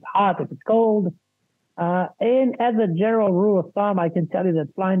see if it's hot, if it's cold. And as a general rule of thumb, I can tell you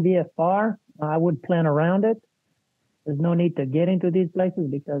that flying VFR, I would plan around it. There's no need to get into these places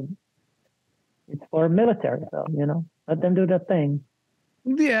because it's for military. So, let them do their thing.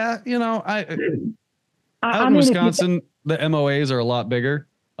 Yeah, out in Wisconsin, the MOAs are a lot bigger.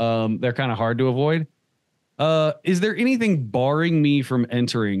 They're kind of hard to avoid. Is there anything barring me from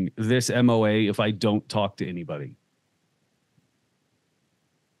entering this MOA if I don't talk to anybody?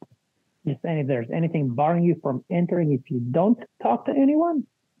 You're saying if there's anything barring you from entering if you don't talk to anyone?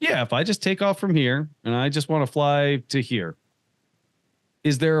 Yeah, if I just take off from here and I just want to fly to here,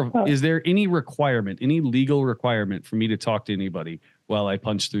 is there any requirement, any legal requirement for me to talk to anybody while I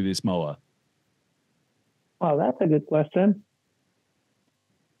punch through this MOA? Well, that's a good question.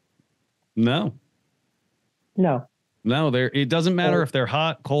 No. It doesn't matter if they're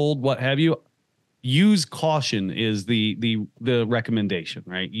hot, cold, what have you. Use caution is the recommendation,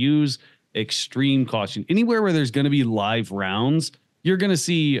 right? Use extreme caution. Anywhere where there's going to be live rounds, you're going to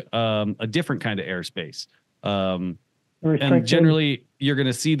see a different kind of airspace. And generally, you're going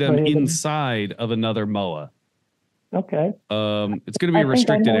to see them inside of another MOA. Okay. It's going to be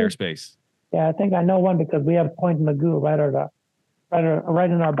restricted airspace. Yeah, I think I know one because we have Point Magoo right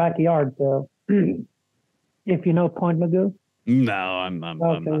in our backyard. So, if you know Point Magoo. No, I'm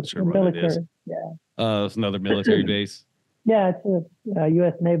not sure what it is. Yeah. It's another military base. Yeah, it's a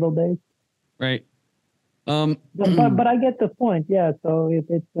U.S. naval base. Right. But I get the point. Yeah. So if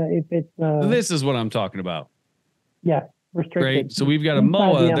it's this is what I'm talking about. Yeah, restricted. Right. So we've got a Inside the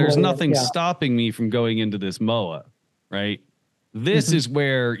MOA. There's envelope, nothing yeah. stopping me from going into this MOA. Right. This is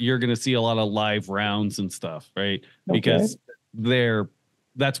where you're going to see a lot of live rounds and stuff. Right. Because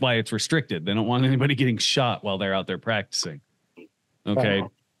that's why it's restricted. They don't want anybody getting shot while they're out there practicing. Okay. Right.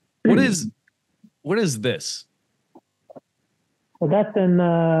 What is this? So that's an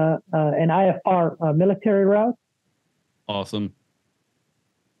IFR military route. Awesome.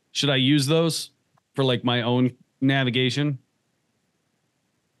 Should I use those for like my own navigation?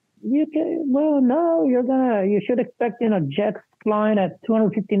 You can, well, no, you should expect, jets flying at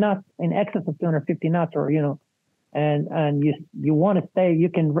 250 knots, in excess of 250 knots, or, and you want to stay, you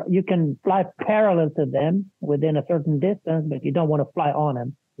can fly parallel to them within a certain distance, but you don't want to fly on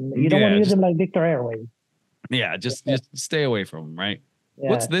them. You don't want to use them like Victor Airways. Yeah, just stay away from them, right? Yeah,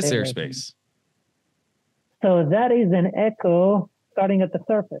 what's this airspace? So that is an Echo starting at the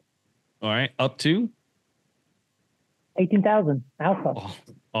surface. All right, up to 18,000 alpha. Oh,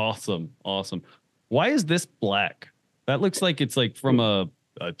 awesome. Why is this black? That looks like it's like from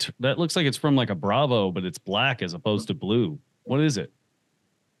that looks like it's from like a Bravo, but it's black as opposed to blue. What is it?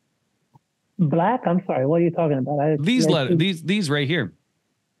 Black? I'm sorry. What are you talking about? These right here.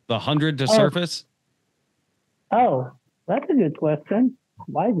 The 100 to surface. Oh, that's a good question.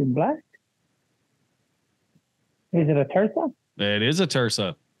 Why is it black? Is it a Tersa? It is a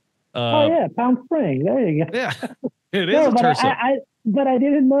Tersa. Oh yeah, Palm Springs. There you go. Yeah, it is a Tersa. But I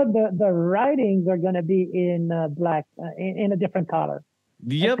didn't know the writings are going to be in black, in a different color.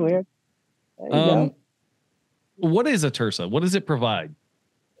 Yep. That's weird. Go. What is a Tersa? What does it provide?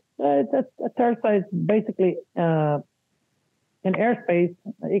 A Tersa is basically an airspace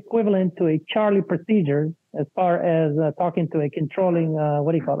equivalent to a Charlie procedure as far as talking to a controlling,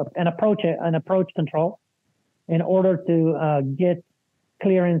 an approach control, in order to get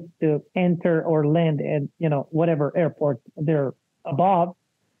clearance to enter or land at, whatever airport they're above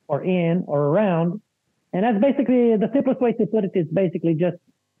or in or around. And that's basically the simplest way to put it is basically just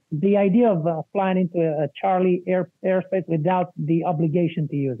the idea of flying into a Charlie airspace without the obligation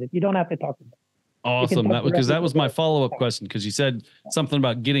to use it. You don't have to talk to them. Awesome. That was my follow-up question, because you said something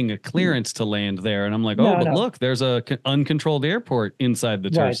about getting a clearance to land there. And I'm like, look, there's a uncontrolled airport inside the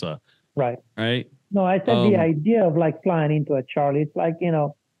Tersa. Right. No, I said the idea of like flying into a Charlie, it's like,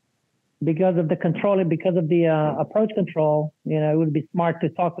 because of the controlling, because of the approach control, it would be smart to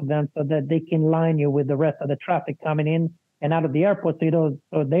talk to them so that they can line you with the rest of the traffic coming in and out of the airport, so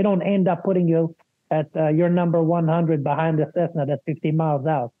they don't end up putting you at your number 100 behind the Cessna that's 50 miles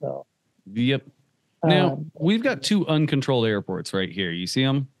out. So. Yep. Now, we've got two uncontrolled airports right here. You see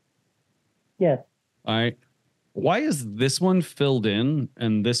them? Yes. All right. Why is this one filled in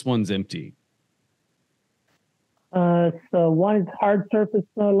and this one's empty? So one is hard surface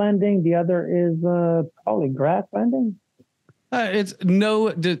landing. The other is probably grass landing. It's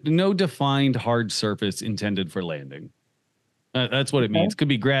no defined hard surface intended for landing. That's what it means. Could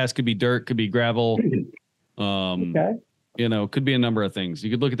be grass, could be dirt, could be gravel. Okay. Could be a number of things. You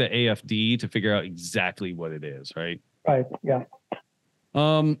could look at the AFD to figure out exactly what it is, right? Right. Yeah.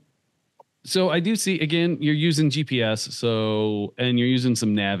 So I do see, again, you're using GPS, and you're using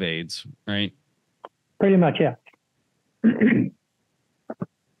some nav aids, right? Pretty much, yeah.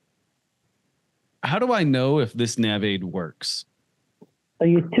 How do I know if this nav aid works? So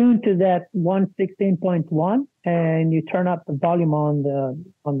you tune to that 116.1 and you turn up the volume on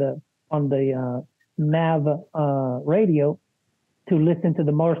the nav radio to listen to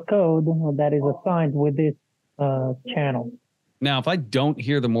the Morse code that is assigned with this channel. Now, if I don't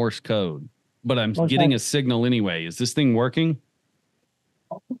hear the Morse code, but I'm getting a signal anyway, is this thing working?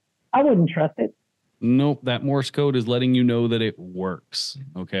 I wouldn't trust it. Nope, that Morse code is letting you know that it works.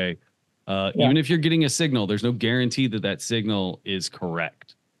 Okay. Even if you're getting a signal, there's no guarantee that that signal is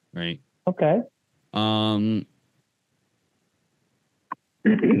correct, right? Okay.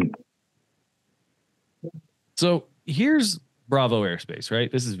 So here's Bravo airspace,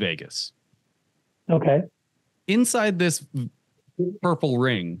 right? This is Vegas. Okay. Inside this purple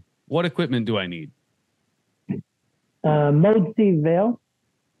ring, what equipment do I need? Mode C veil.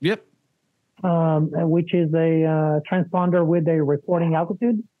 Yep. Which is a transponder with a reporting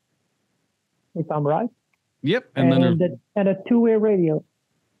altitude, if I'm right. Yep. And a two-way radio.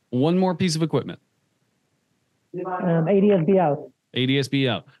 One more piece of equipment. ADSB out. ADSB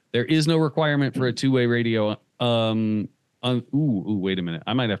out. There is no requirement for a two-way radio. Wait a minute.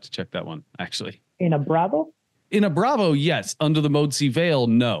 I might have to check that one, actually. In a Bravo? In a Bravo, yes. Under the Mode C veil,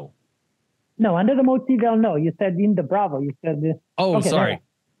 no. No, under the Mode C veil, no. You said in the Bravo. You said this. Oh, okay, sorry.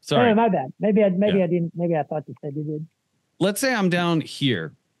 Sorry. Oh, my bad. Maybe I Yeah. didn't. Maybe I thought you said you did. Let's say I'm down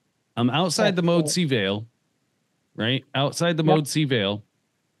here. I'm outside the Mode C Veil, right? Outside the Mode C Veil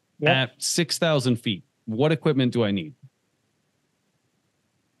at 6,000 feet. What equipment do I need?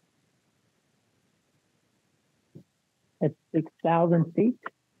 At 6,000 feet.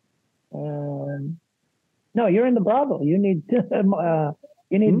 No, you're in the Bravo. You need the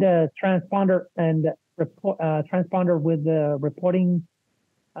transponder and transponder with the reporting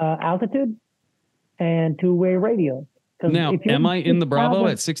altitude and two-way radio. Now, am I in the Bravo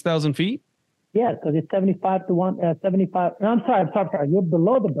at 6,000 feet? Yeah, because it's 75 to 75. No, I'm sorry. You're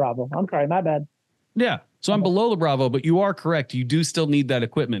below the Bravo. I'm sorry, my bad. Yeah. So I'm below the Bravo, but you are correct. You do still need that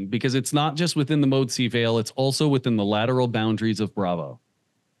equipment because it's not just within the Mode C Veil. It's also within the lateral boundaries of Bravo.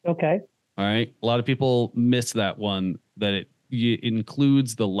 Okay. All right. A lot of people miss that one, that it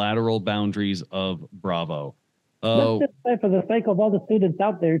includes the lateral boundaries of Bravo. Let's just say, for the sake of all the students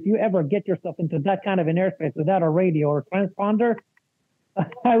out there, if you ever get yourself into that kind of an airspace without a radio or transponder,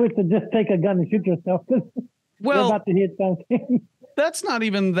 I would suggest take a gun and shoot yourself. You're about to hit something. That's not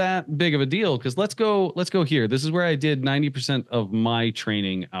even that big of a deal, because let's go here. This is where I did 90% of my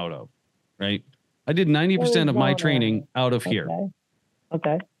training out of, right? I did 90% of my training out of here.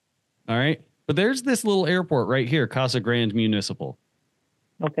 Okay. All right. But there's this little airport right here, Casa Grande Municipal.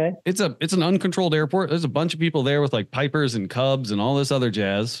 Okay. It's an uncontrolled airport. There's a bunch of people there with like Pipers and Cubs and all this other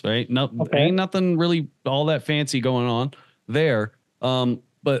jazz, right? Ain't nothing really all that fancy going on there.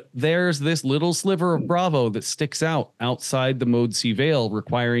 But there's this little sliver of Bravo that sticks out outside the Mode C Veil,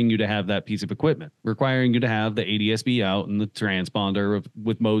 requiring you to have that piece of equipment, requiring you to have the ADSB out and the transponder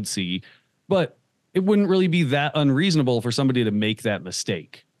with Mode C. But it wouldn't really be that unreasonable for somebody to make that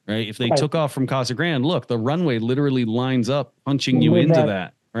mistake, right? If they took off from Casa Grande, look, the runway literally lines up, punching you into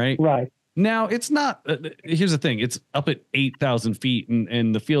that, right? Right. Now, it's not, here's the thing. It's up at 8,000 feet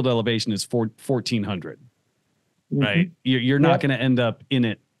and the field elevation is 1,400. Right. You're not going to end up in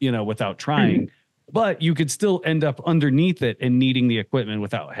it, without trying, but you could still end up underneath it and needing the equipment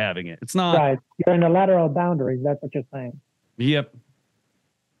without having it. It's not right. You're in the lateral boundaries. That's what you're saying. Yep.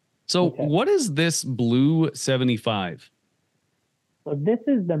 So what is this blue 75? So this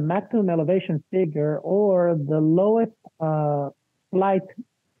is the maximum elevation figure, or the lowest flight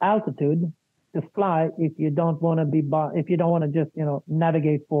altitude to fly if you don't want to if you don't want to just,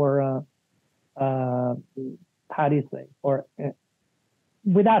 navigate for how do you say, or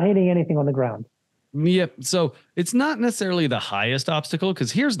without hitting anything on the ground. Yep. So it's not necessarily the highest obstacle,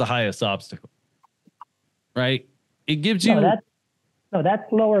 because here's the highest obstacle, right? It gives you. That's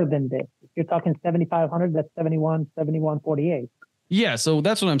lower than this. If you're talking 7,500, that's 7148. Yeah. So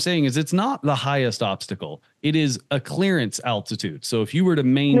that's what I'm saying is it's not the highest obstacle. It is a clearance altitude. So if you were to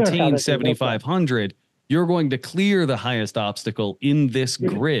maintain 7,500, you're going to clear the highest obstacle in this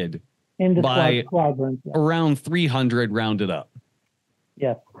grid. In the by quadrant, around 300 rounded up.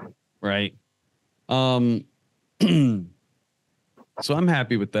 Yes. Right. So I'm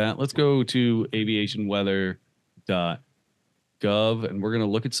happy with that. Let's go to aviationweather.gov and we're going to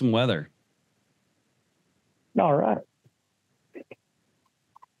look at some weather. All right.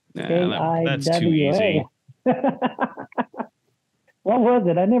 That's too easy. What was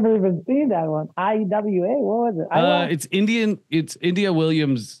it? I never even seen that one. IWA. What was it? It's India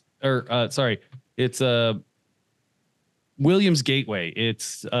Williams. It's Williams Gateway.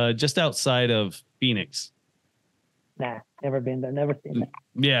 It's just outside of Phoenix. Nah, never been there. Never seen that.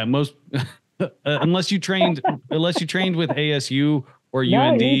 Yeah, most unless you trained with ASU or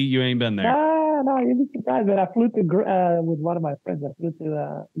UND, you ain't been there. No, you'd be surprised. But I flew to with one of my friends. I flew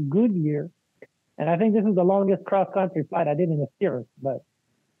to Goodyear, and I think this is the longest cross country flight I did in a Cirrus. But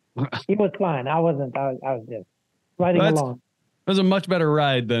he was flying. I wasn't. I was just riding along. It was a much better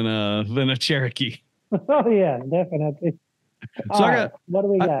ride than a Cherokee. Oh yeah, definitely. So what do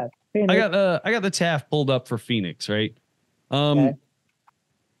we got? I got the TAF pulled up for Phoenix, right? Can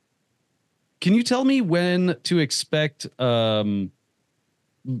you tell me when to expect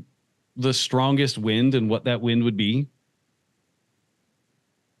the strongest wind and what that wind would be?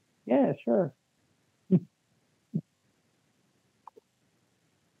 Yeah, sure.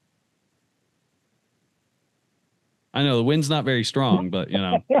 I know the wind's not very strong, but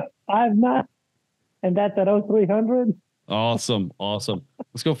I'm not, and that's at 0300. Awesome. Let's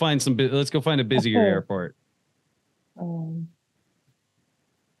go find a busier airport.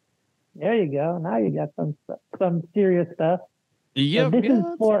 There you go. Now you got some serious stuff. Yeah. This is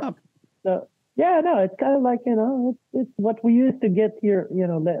for. So it's kind of like it's what we used to get here.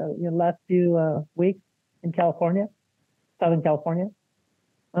 Last few weeks in California, Southern California.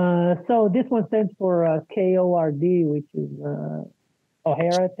 So this one stands for KORD, which is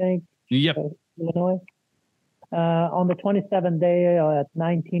O'Hare, I think. Yep. Illinois. On the 27th day at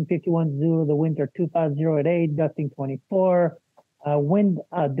 1951 Zulu, the winds are 250 at 8, gusting 24. Wind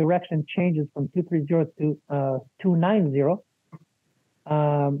direction changes from 230 to 290.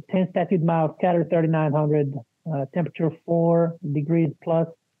 10 statute miles, scatter 3,900, temperature 4 degrees plus,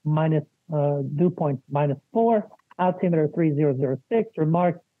 minus, dew point -4, altimeter 3006,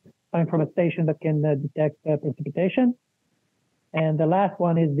 remarks coming from a station that can detect precipitation. And the last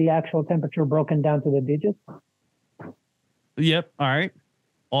one is the actual temperature broken down to the digits. Yep. All right.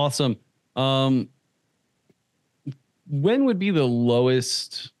 Awesome. When would be the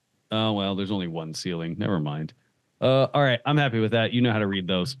lowest? Oh, well, there's only one ceiling. Never mind. All right. I'm happy with that. You know how to read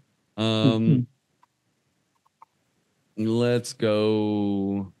those. Let's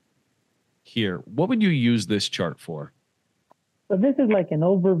go here. What would you use this chart for? So this is like an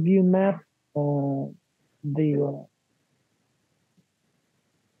overview map.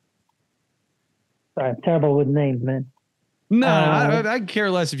 Sorry, I'm terrible with names, man. No, I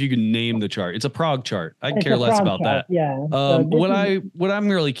care less if you can name the chart. It's a prog chart. I care less about chart, that. Yeah. So what I'm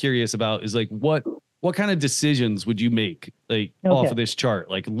really curious about is like what kind of decisions would you make off of this chart?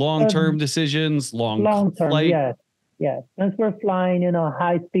 Like long-term decisions, long-term flight? Yes. Yes. Since we're flying,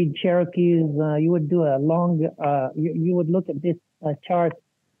 high-speed Cherokees, you would do a long, you would look at this chart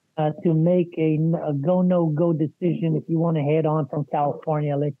to make a go, no-go decision if you want to head on from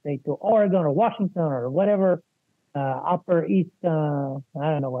California, let's say, to Oregon or Washington or whatever, upper east, I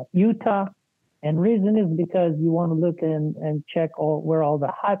don't know what, Utah. And reason is because you want to look and check where all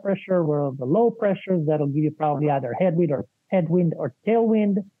the high pressure, where all the low pressures, that'll give you probably either headwind or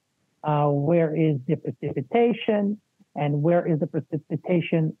tailwind. Where is the precipitation, and where is the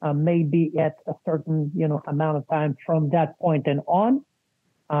precipitation maybe at a certain amount of time from that point and on.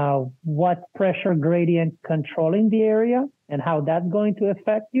 What pressure gradient controlling the area and how that's going to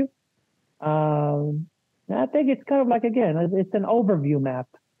affect you. I think it's kind of like, again, it's an overview map.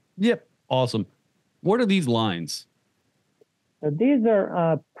 Yep. Awesome. What are these lines? So these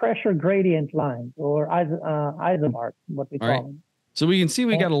are pressure gradient lines, or isobars, what we call them. So we can see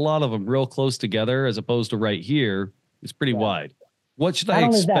we got a lot of them real close together, as opposed to right here. It's pretty wide. What should I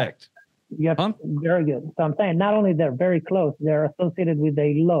expect? Very good. So I'm saying not only they're very close, they're associated with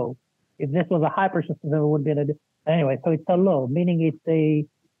a low. If this was a high pressure system, it would be anyway. So it's a low, meaning it's a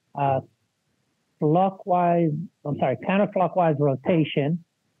counterclockwise rotation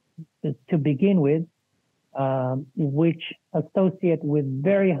to begin with, which associate with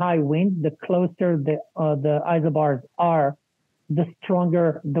very high winds. The closer the isobars are, the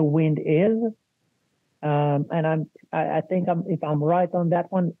stronger the wind is. And I think if I'm right on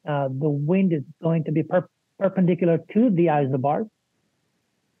that one, the wind is going to be perpendicular to the isobars.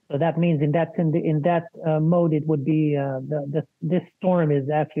 So that means in that mode, it would be this storm is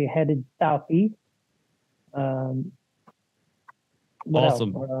actually headed southeast.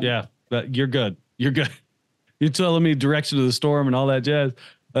 Awesome. Yeah, you're good. You're good. You're telling me direction of the storm and all that jazz.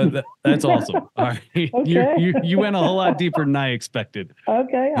 That's awesome. All right. Okay. You went a whole lot deeper than I expected.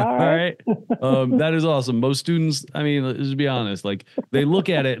 Okay. All right. That is awesome. Most students, I mean, let's be honest, like they look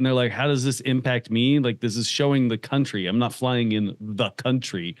at it and they're like, how does this impact me? Like, this is showing the country. I'm not flying in the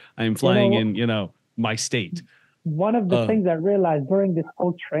country. I'm flying in, my state. One of the things I realized during this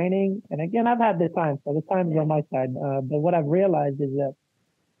whole training, and again, I've had the time, so the time is on my side. But what I've realized is that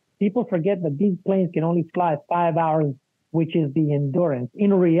people forget that these planes can only fly 5 hours, which is the endurance.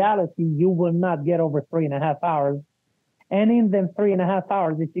 In reality, you will not get over 3.5 hours. And in them 3.5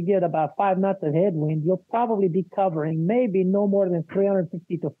 hours, if you get about 5 knots of headwind, you'll probably be covering maybe no more than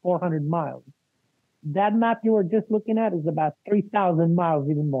 350 to 400 miles. That map you were just looking at is about 3,000 miles,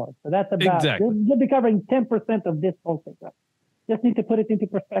 even more. So that's about, you'll be covering 10% of this whole thing. Just need to put it into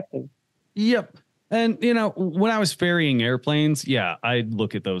perspective. Yep. And, when I was ferrying airplanes, I'd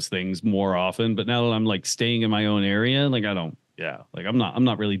look at those things more often. But now that I'm like staying in my own area, like I'm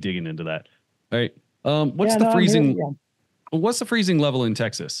not really digging into that. All right. What's the freezing level in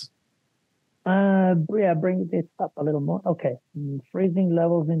Texas? Bring this up a little more. Okay. Freezing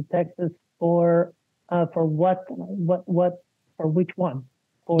levels in Texas for what, for which one?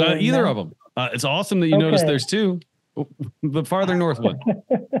 Either of them. It's awesome that you noticed there's two. The farther north one.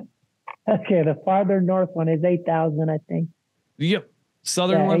 Okay, the farther north one is 8,000, I think. Yep.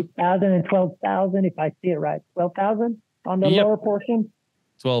 Southern one? 8,000 and 12,000, if I see it right. 12,000 on the lower portion?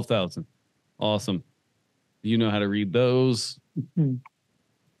 12,000. Awesome. You know how to read those. No,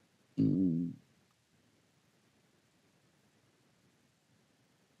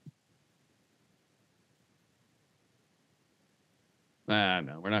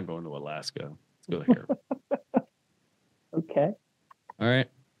 we're not going to Alaska. Let's go here. Okay. All right.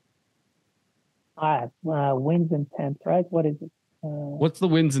 All right. Winds and temps, right? What is it? What's the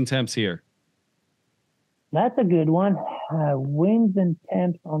winds and temps here? That's a good one. Winds and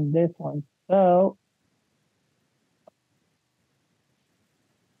temps on this one. So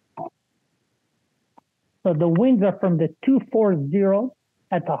the winds are from the 240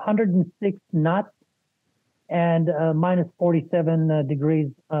 at 106 knots and minus 47 degrees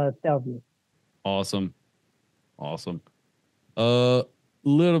Celsius. Awesome. A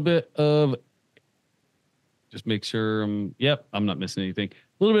little bit of, just make sure yep, I'm not missing anything.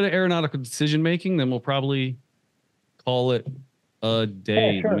 A little bit of aeronautical decision making, then we'll probably call it a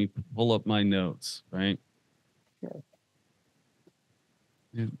day. Yeah, sure. Let me pull up my notes, right? Sure.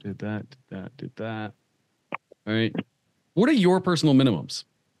 Did that. All right. What are your personal minimums?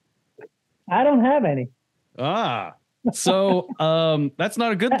 I don't have any. So that's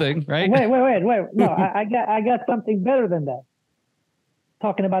not a good thing, right? Wait. No, I got something better than that.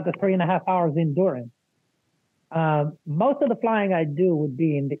 Talking about the 3.5 hours endurance. Most of the flying I do would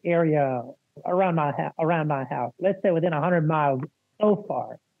be in the area around my house. Let's say within 100 miles so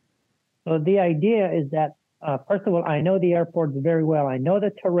far. So the idea is that first of all, I know the airports very well. I know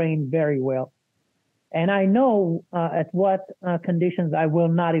the terrain very well, and I know at what conditions I will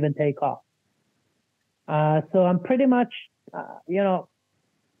not even take off. So I'm pretty much,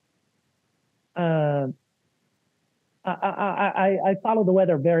 I follow the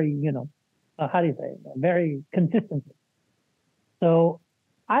weather very, how do you say, very consistently. So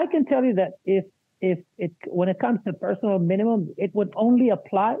I can tell you that if it, when it comes to personal minimum, it would only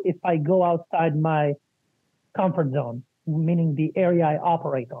apply if I go outside my comfort zone, meaning the area I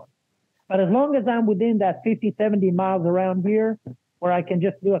operate on. But as long as I'm within that 50, 70 miles around here, where I can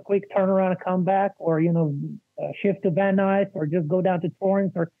just do a quick turnaround and come back, or, shift to Van Nuys, or just go down to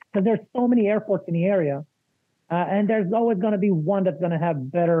Torrance, or because there's so many airports in the area. And there's always going to be one that's going to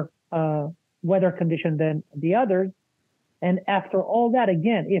have better weather condition than the others. And after all that,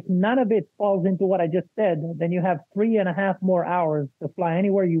 again, if none of it falls into what I just said, then you have 3.5 more hours to fly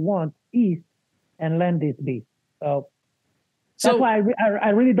anywhere you want east and land this beast. So that's why I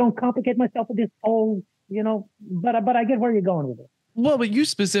really don't complicate myself with this whole, but I get where you're going with it. Well, but you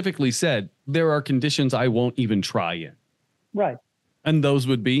specifically said there are conditions I won't even try in. Right. And those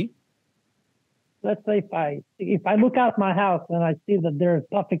would be? Let's say if I look out my house and I see that there's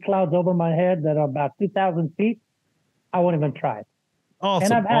puffy clouds over my head that are about 2,000 feet, I won't even try it.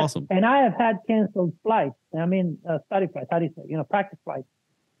 Awesome. And I have had canceled flights. I mean, study flights. How do you say? Practice flights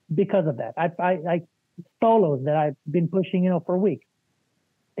because of that. I solos that I've been pushing, for weeks.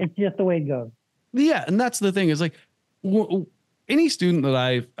 It's just the way it goes. Yeah, and that's the thing is like any student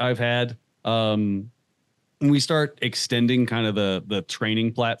that I've had, when we start extending kind of the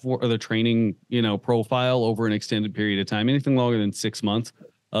training platform or the training, profile over an extended period of time, anything longer than 6 months,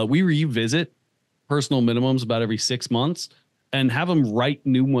 we revisit personal minimums about every 6 months and have them write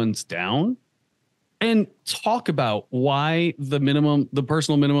new ones down and talk about why the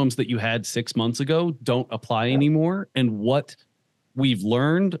personal minimums that you had 6 months ago don't apply anymore, and what we've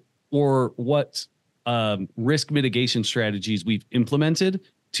learned or what risk mitigation strategies we've implemented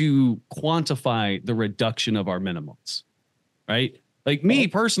to quantify the reduction of our minimums, right? Like me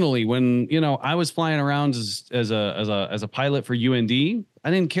personally, when I was flying around as a pilot for UND,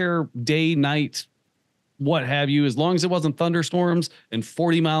 I didn't care day, night, what have you, as long as it wasn't thunderstorms and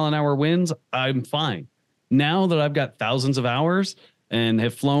 40-mile-an-hour winds, I'm fine. Now that I've got thousands of hours and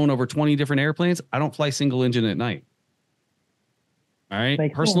have flown over 20 different airplanes, I don't fly single engine at night. All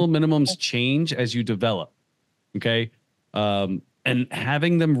right. Personal minimums change as you develop. Okay. And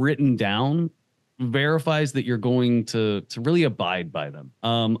having them written down verifies that you're going to really abide by them.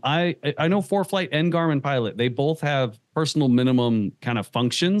 I know ForeFlight and Garmin Pilot, they both have personal minimum kind of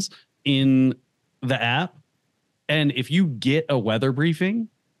functions in the app. And if you get a weather briefing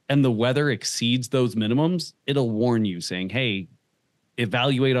and the weather exceeds those minimums, it'll warn you saying, hey,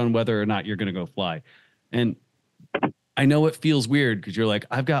 evaluate on whether or not you're going to go fly. And I know it feels weird because you're like,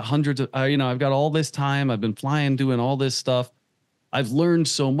 I've got hundreds of, I've got all this time. I've been flying, doing all this stuff. I've learned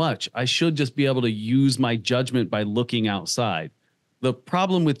so much. I should just be able to use my judgment by looking outside. The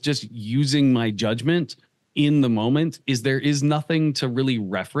problem with just using my judgment in the moment is there is nothing to really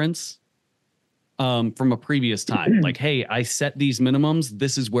reference from a previous time. Like, hey, I set these minimums.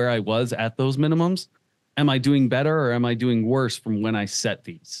 This is where I was at those minimums. Am I doing better or am I doing worse from when I set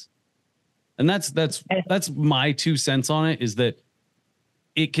these? And that's my 2 cents on it, is that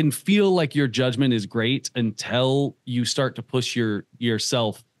it can feel like your judgment is great until you start to push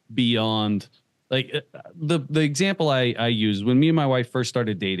yourself beyond. Like the example I use, when me and my wife first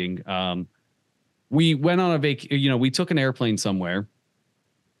started dating, we went on a we took an airplane somewhere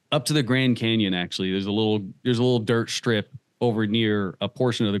up to the Grand Canyon. Actually, there's a little dirt strip over near a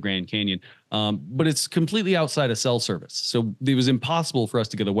portion of the Grand Canyon, but it's completely outside of cell service, so it was impossible for us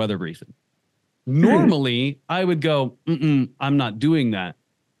to get a weather briefing. Normally, I would go, I'm not doing that.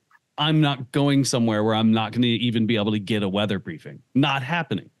 I'm not going somewhere where I'm not going to even be able to get a weather briefing. Not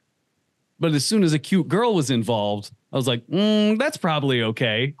happening. But as soon as a cute girl was involved, I was like, that's probably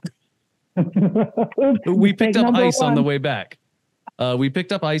okay. We picked up ice on the way back. We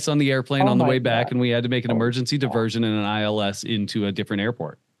picked up ice on the airplane on the way back, and we had to make an emergency diversion and an ILS into a different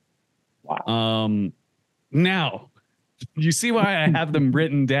airport. Wow. Now, you see why I have them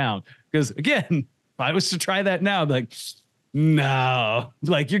written down. Because, again, if I was to try that now, I'd be like, no.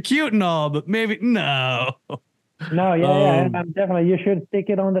 Like, you're cute and all, but maybe, no. No, yeah. I'm definitely, you should stick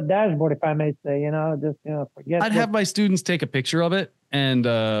it on the dashboard, if I may say, just, forget. I'd have my students take a picture of it and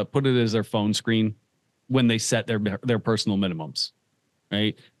put it as their phone screen when they set their personal minimums,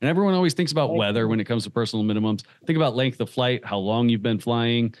 right? And everyone always thinks about weather when it comes to personal minimums. Think about length of flight, how long you've been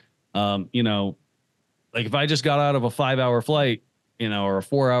flying. Like if I just got out of a 5-hour flight, or a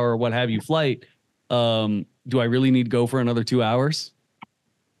 4-hour, what have you flight, do I really need to go for another 2 hours?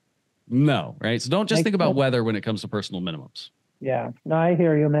 No, right? So don't just think about weather when it comes to personal minimums. Yeah, no, I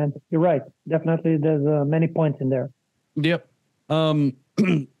hear you, man. You're right. Definitely, there's many points in there. Yep.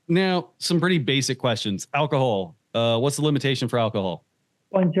 Now, some pretty basic questions. Alcohol. What's the limitation for alcohol?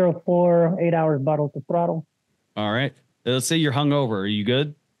 0.04, 8 hours bottle to throttle. All right. Let's say you're hungover. Are you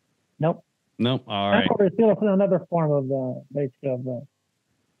good? Nope. Nope. All right. Hungover is still another form of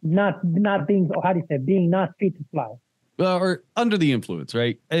not being, how do you say, being not fit to fly. Or under the influence,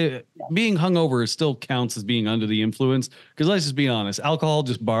 right? Being hungover still counts as being under the influence, because let's just be honest, alcohol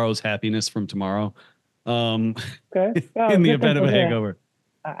just borrows happiness from tomorrow. Okay. Well, in the event of a hangover.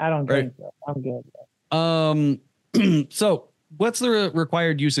 I don't think so. I'm good. So what's the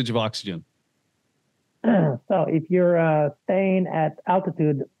required usage of oxygen? So if you're staying at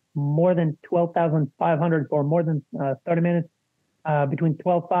altitude more than 12,500 for more than 30 minutes, between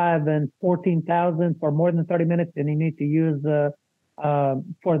 12,500 and 14,000 for more than 30 minutes, and you need to use,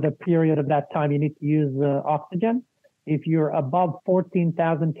 for the period of that time, you need to use oxygen. If you're above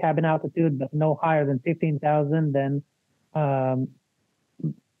 14,000 cabin altitude, but no higher than 15,000, then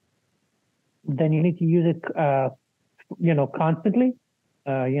you need to use it, constantly,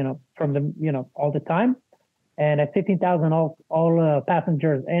 from the, all the time. And at 15,000, all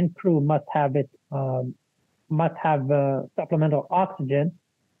passengers and crew must have it, must have supplemental oxygen,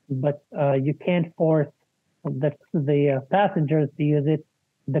 but you can't force the passengers to use it.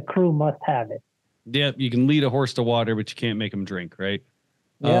 The crew must have it. Yeah, you can lead a horse to water, but you can't make them drink, right?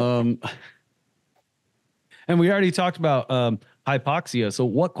 Yep. And we already talked about hypoxia. So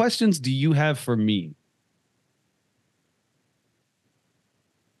what questions do you have for me?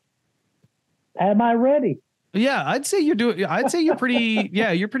 Am I ready? Yeah, I'd say you're doing. I'd say you're pretty.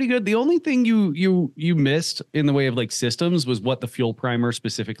 Yeah, you're pretty good. The only thing you missed in the way of like systems was what the fuel primer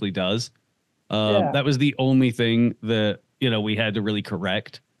specifically does. That was the only thing that we had to really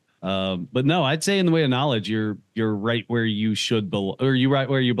correct. But no, I'd say in the way of knowledge, you're right where you should belong, or you're right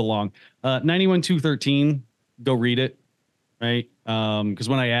where you belong. 91.213, go read it, right? Because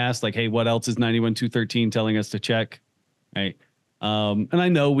when I asked like, hey, what else is 91.213 telling us to check, right? And I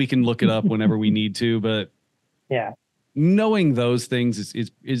know we can look it up whenever we need to, but yeah, knowing those things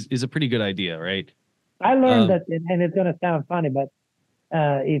is a pretty good idea, right? I learned that, and it's going to sound funny, but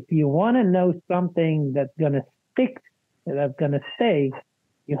if you want to know something that's going to stick, that's going to stay,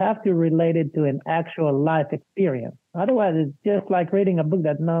 you have to relate it to an actual life experience. Otherwise, it's just like reading a book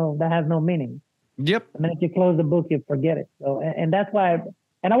that has no meaning. Yep. The minute you close the book, you forget it. So, and that's why.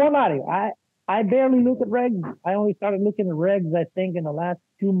 And I won't lie to you, I barely look at regs. I only started looking at regs, I think, in the last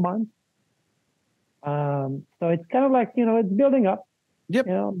 2 months. So it's kind of like, it's building up. Yep.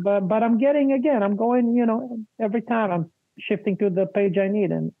 But I'm going, every time I'm shifting to the page I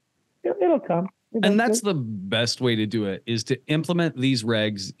need, and it'll come. And that's the best way to do it, is to implement these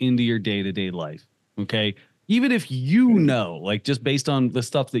regs into your day-to-day life. Okay. Even if like just based on the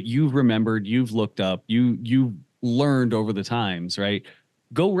stuff that you've remembered, you've looked up, you've learned over the times, right?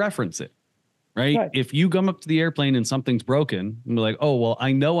 Go reference it. Right. If you come up to the airplane and something's broken, and be like, oh, well,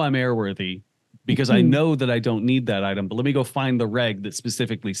 I know I'm airworthy because I know that I don't need that item, but let me go find the reg that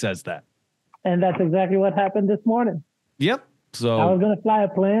specifically says that. And that's exactly what happened this morning. Yep. So I was going to fly a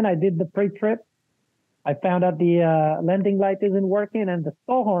plane. I did the pre-trip. I found out the landing light isn't working and the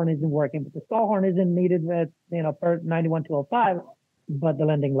stall horn isn't working, but the stall horn isn't needed at, per 91-205, but the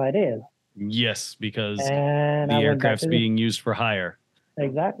landing light is. Yes, because the aircraft's being used for hire.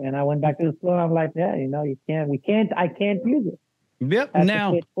 Exactly. And I went back to the floor. I'm like, yeah, I can't use it. Yep. Have to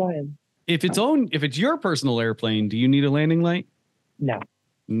Now, quit flying. if it's your personal airplane, do you need a landing light? No.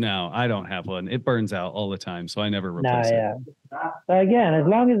 No, I don't have one. It burns out all the time, so I never No, replace it. yeah. So again, as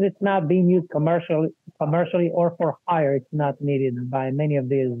long as it's not being used commercially or for hire, it's not needed by many of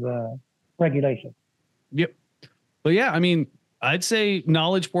these regulations. Yep. But yeah, I mean, I'd say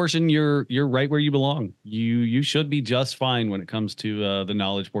knowledge portion, you're right where you belong. You should be just fine when it comes to the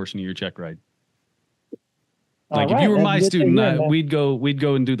knowledge portion of your check ride. Like if you were my student, we'd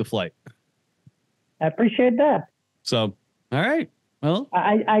go and do the flight. I appreciate that. So, all right. Well,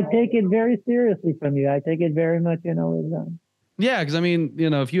 I take it very seriously from you. I take it very much, yeah, because I mean,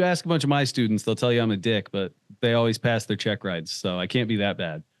 if you ask a bunch of my students, they'll tell you I'm a dick, but they always pass their check rides, so I can't be that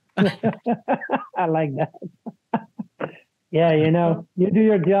bad. I like that. Yeah, you do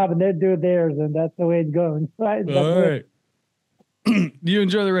your job and they do theirs, and that's the way it goes. Right? All right. You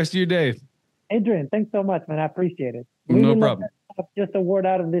enjoy the rest of your day. Adrian, thanks so much, man. I appreciate it. No problem. Just a word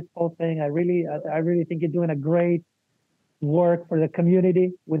out of this whole thing. I really think you're doing a great work for the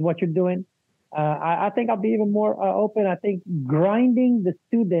community with what you're doing. I think I'll be even more open. I think grinding the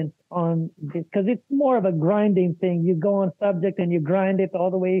students on this, because it's more of a grinding thing. You go on subject and you grind it all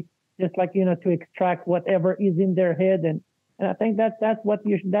the way, just like, to extract whatever is in their head. And I think that's what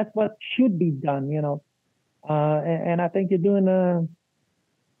should be done, and I think you're doing a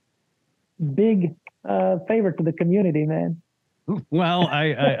big favor to the community, man. Well,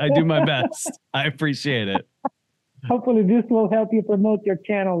 I do my best. I appreciate it. Hopefully this will help you promote your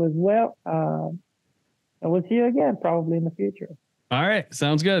channel as well. And we'll see you again probably in the future. All right.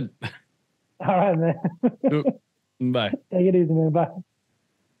 Sounds good. All right, man. Bye. Take it easy, man. Bye.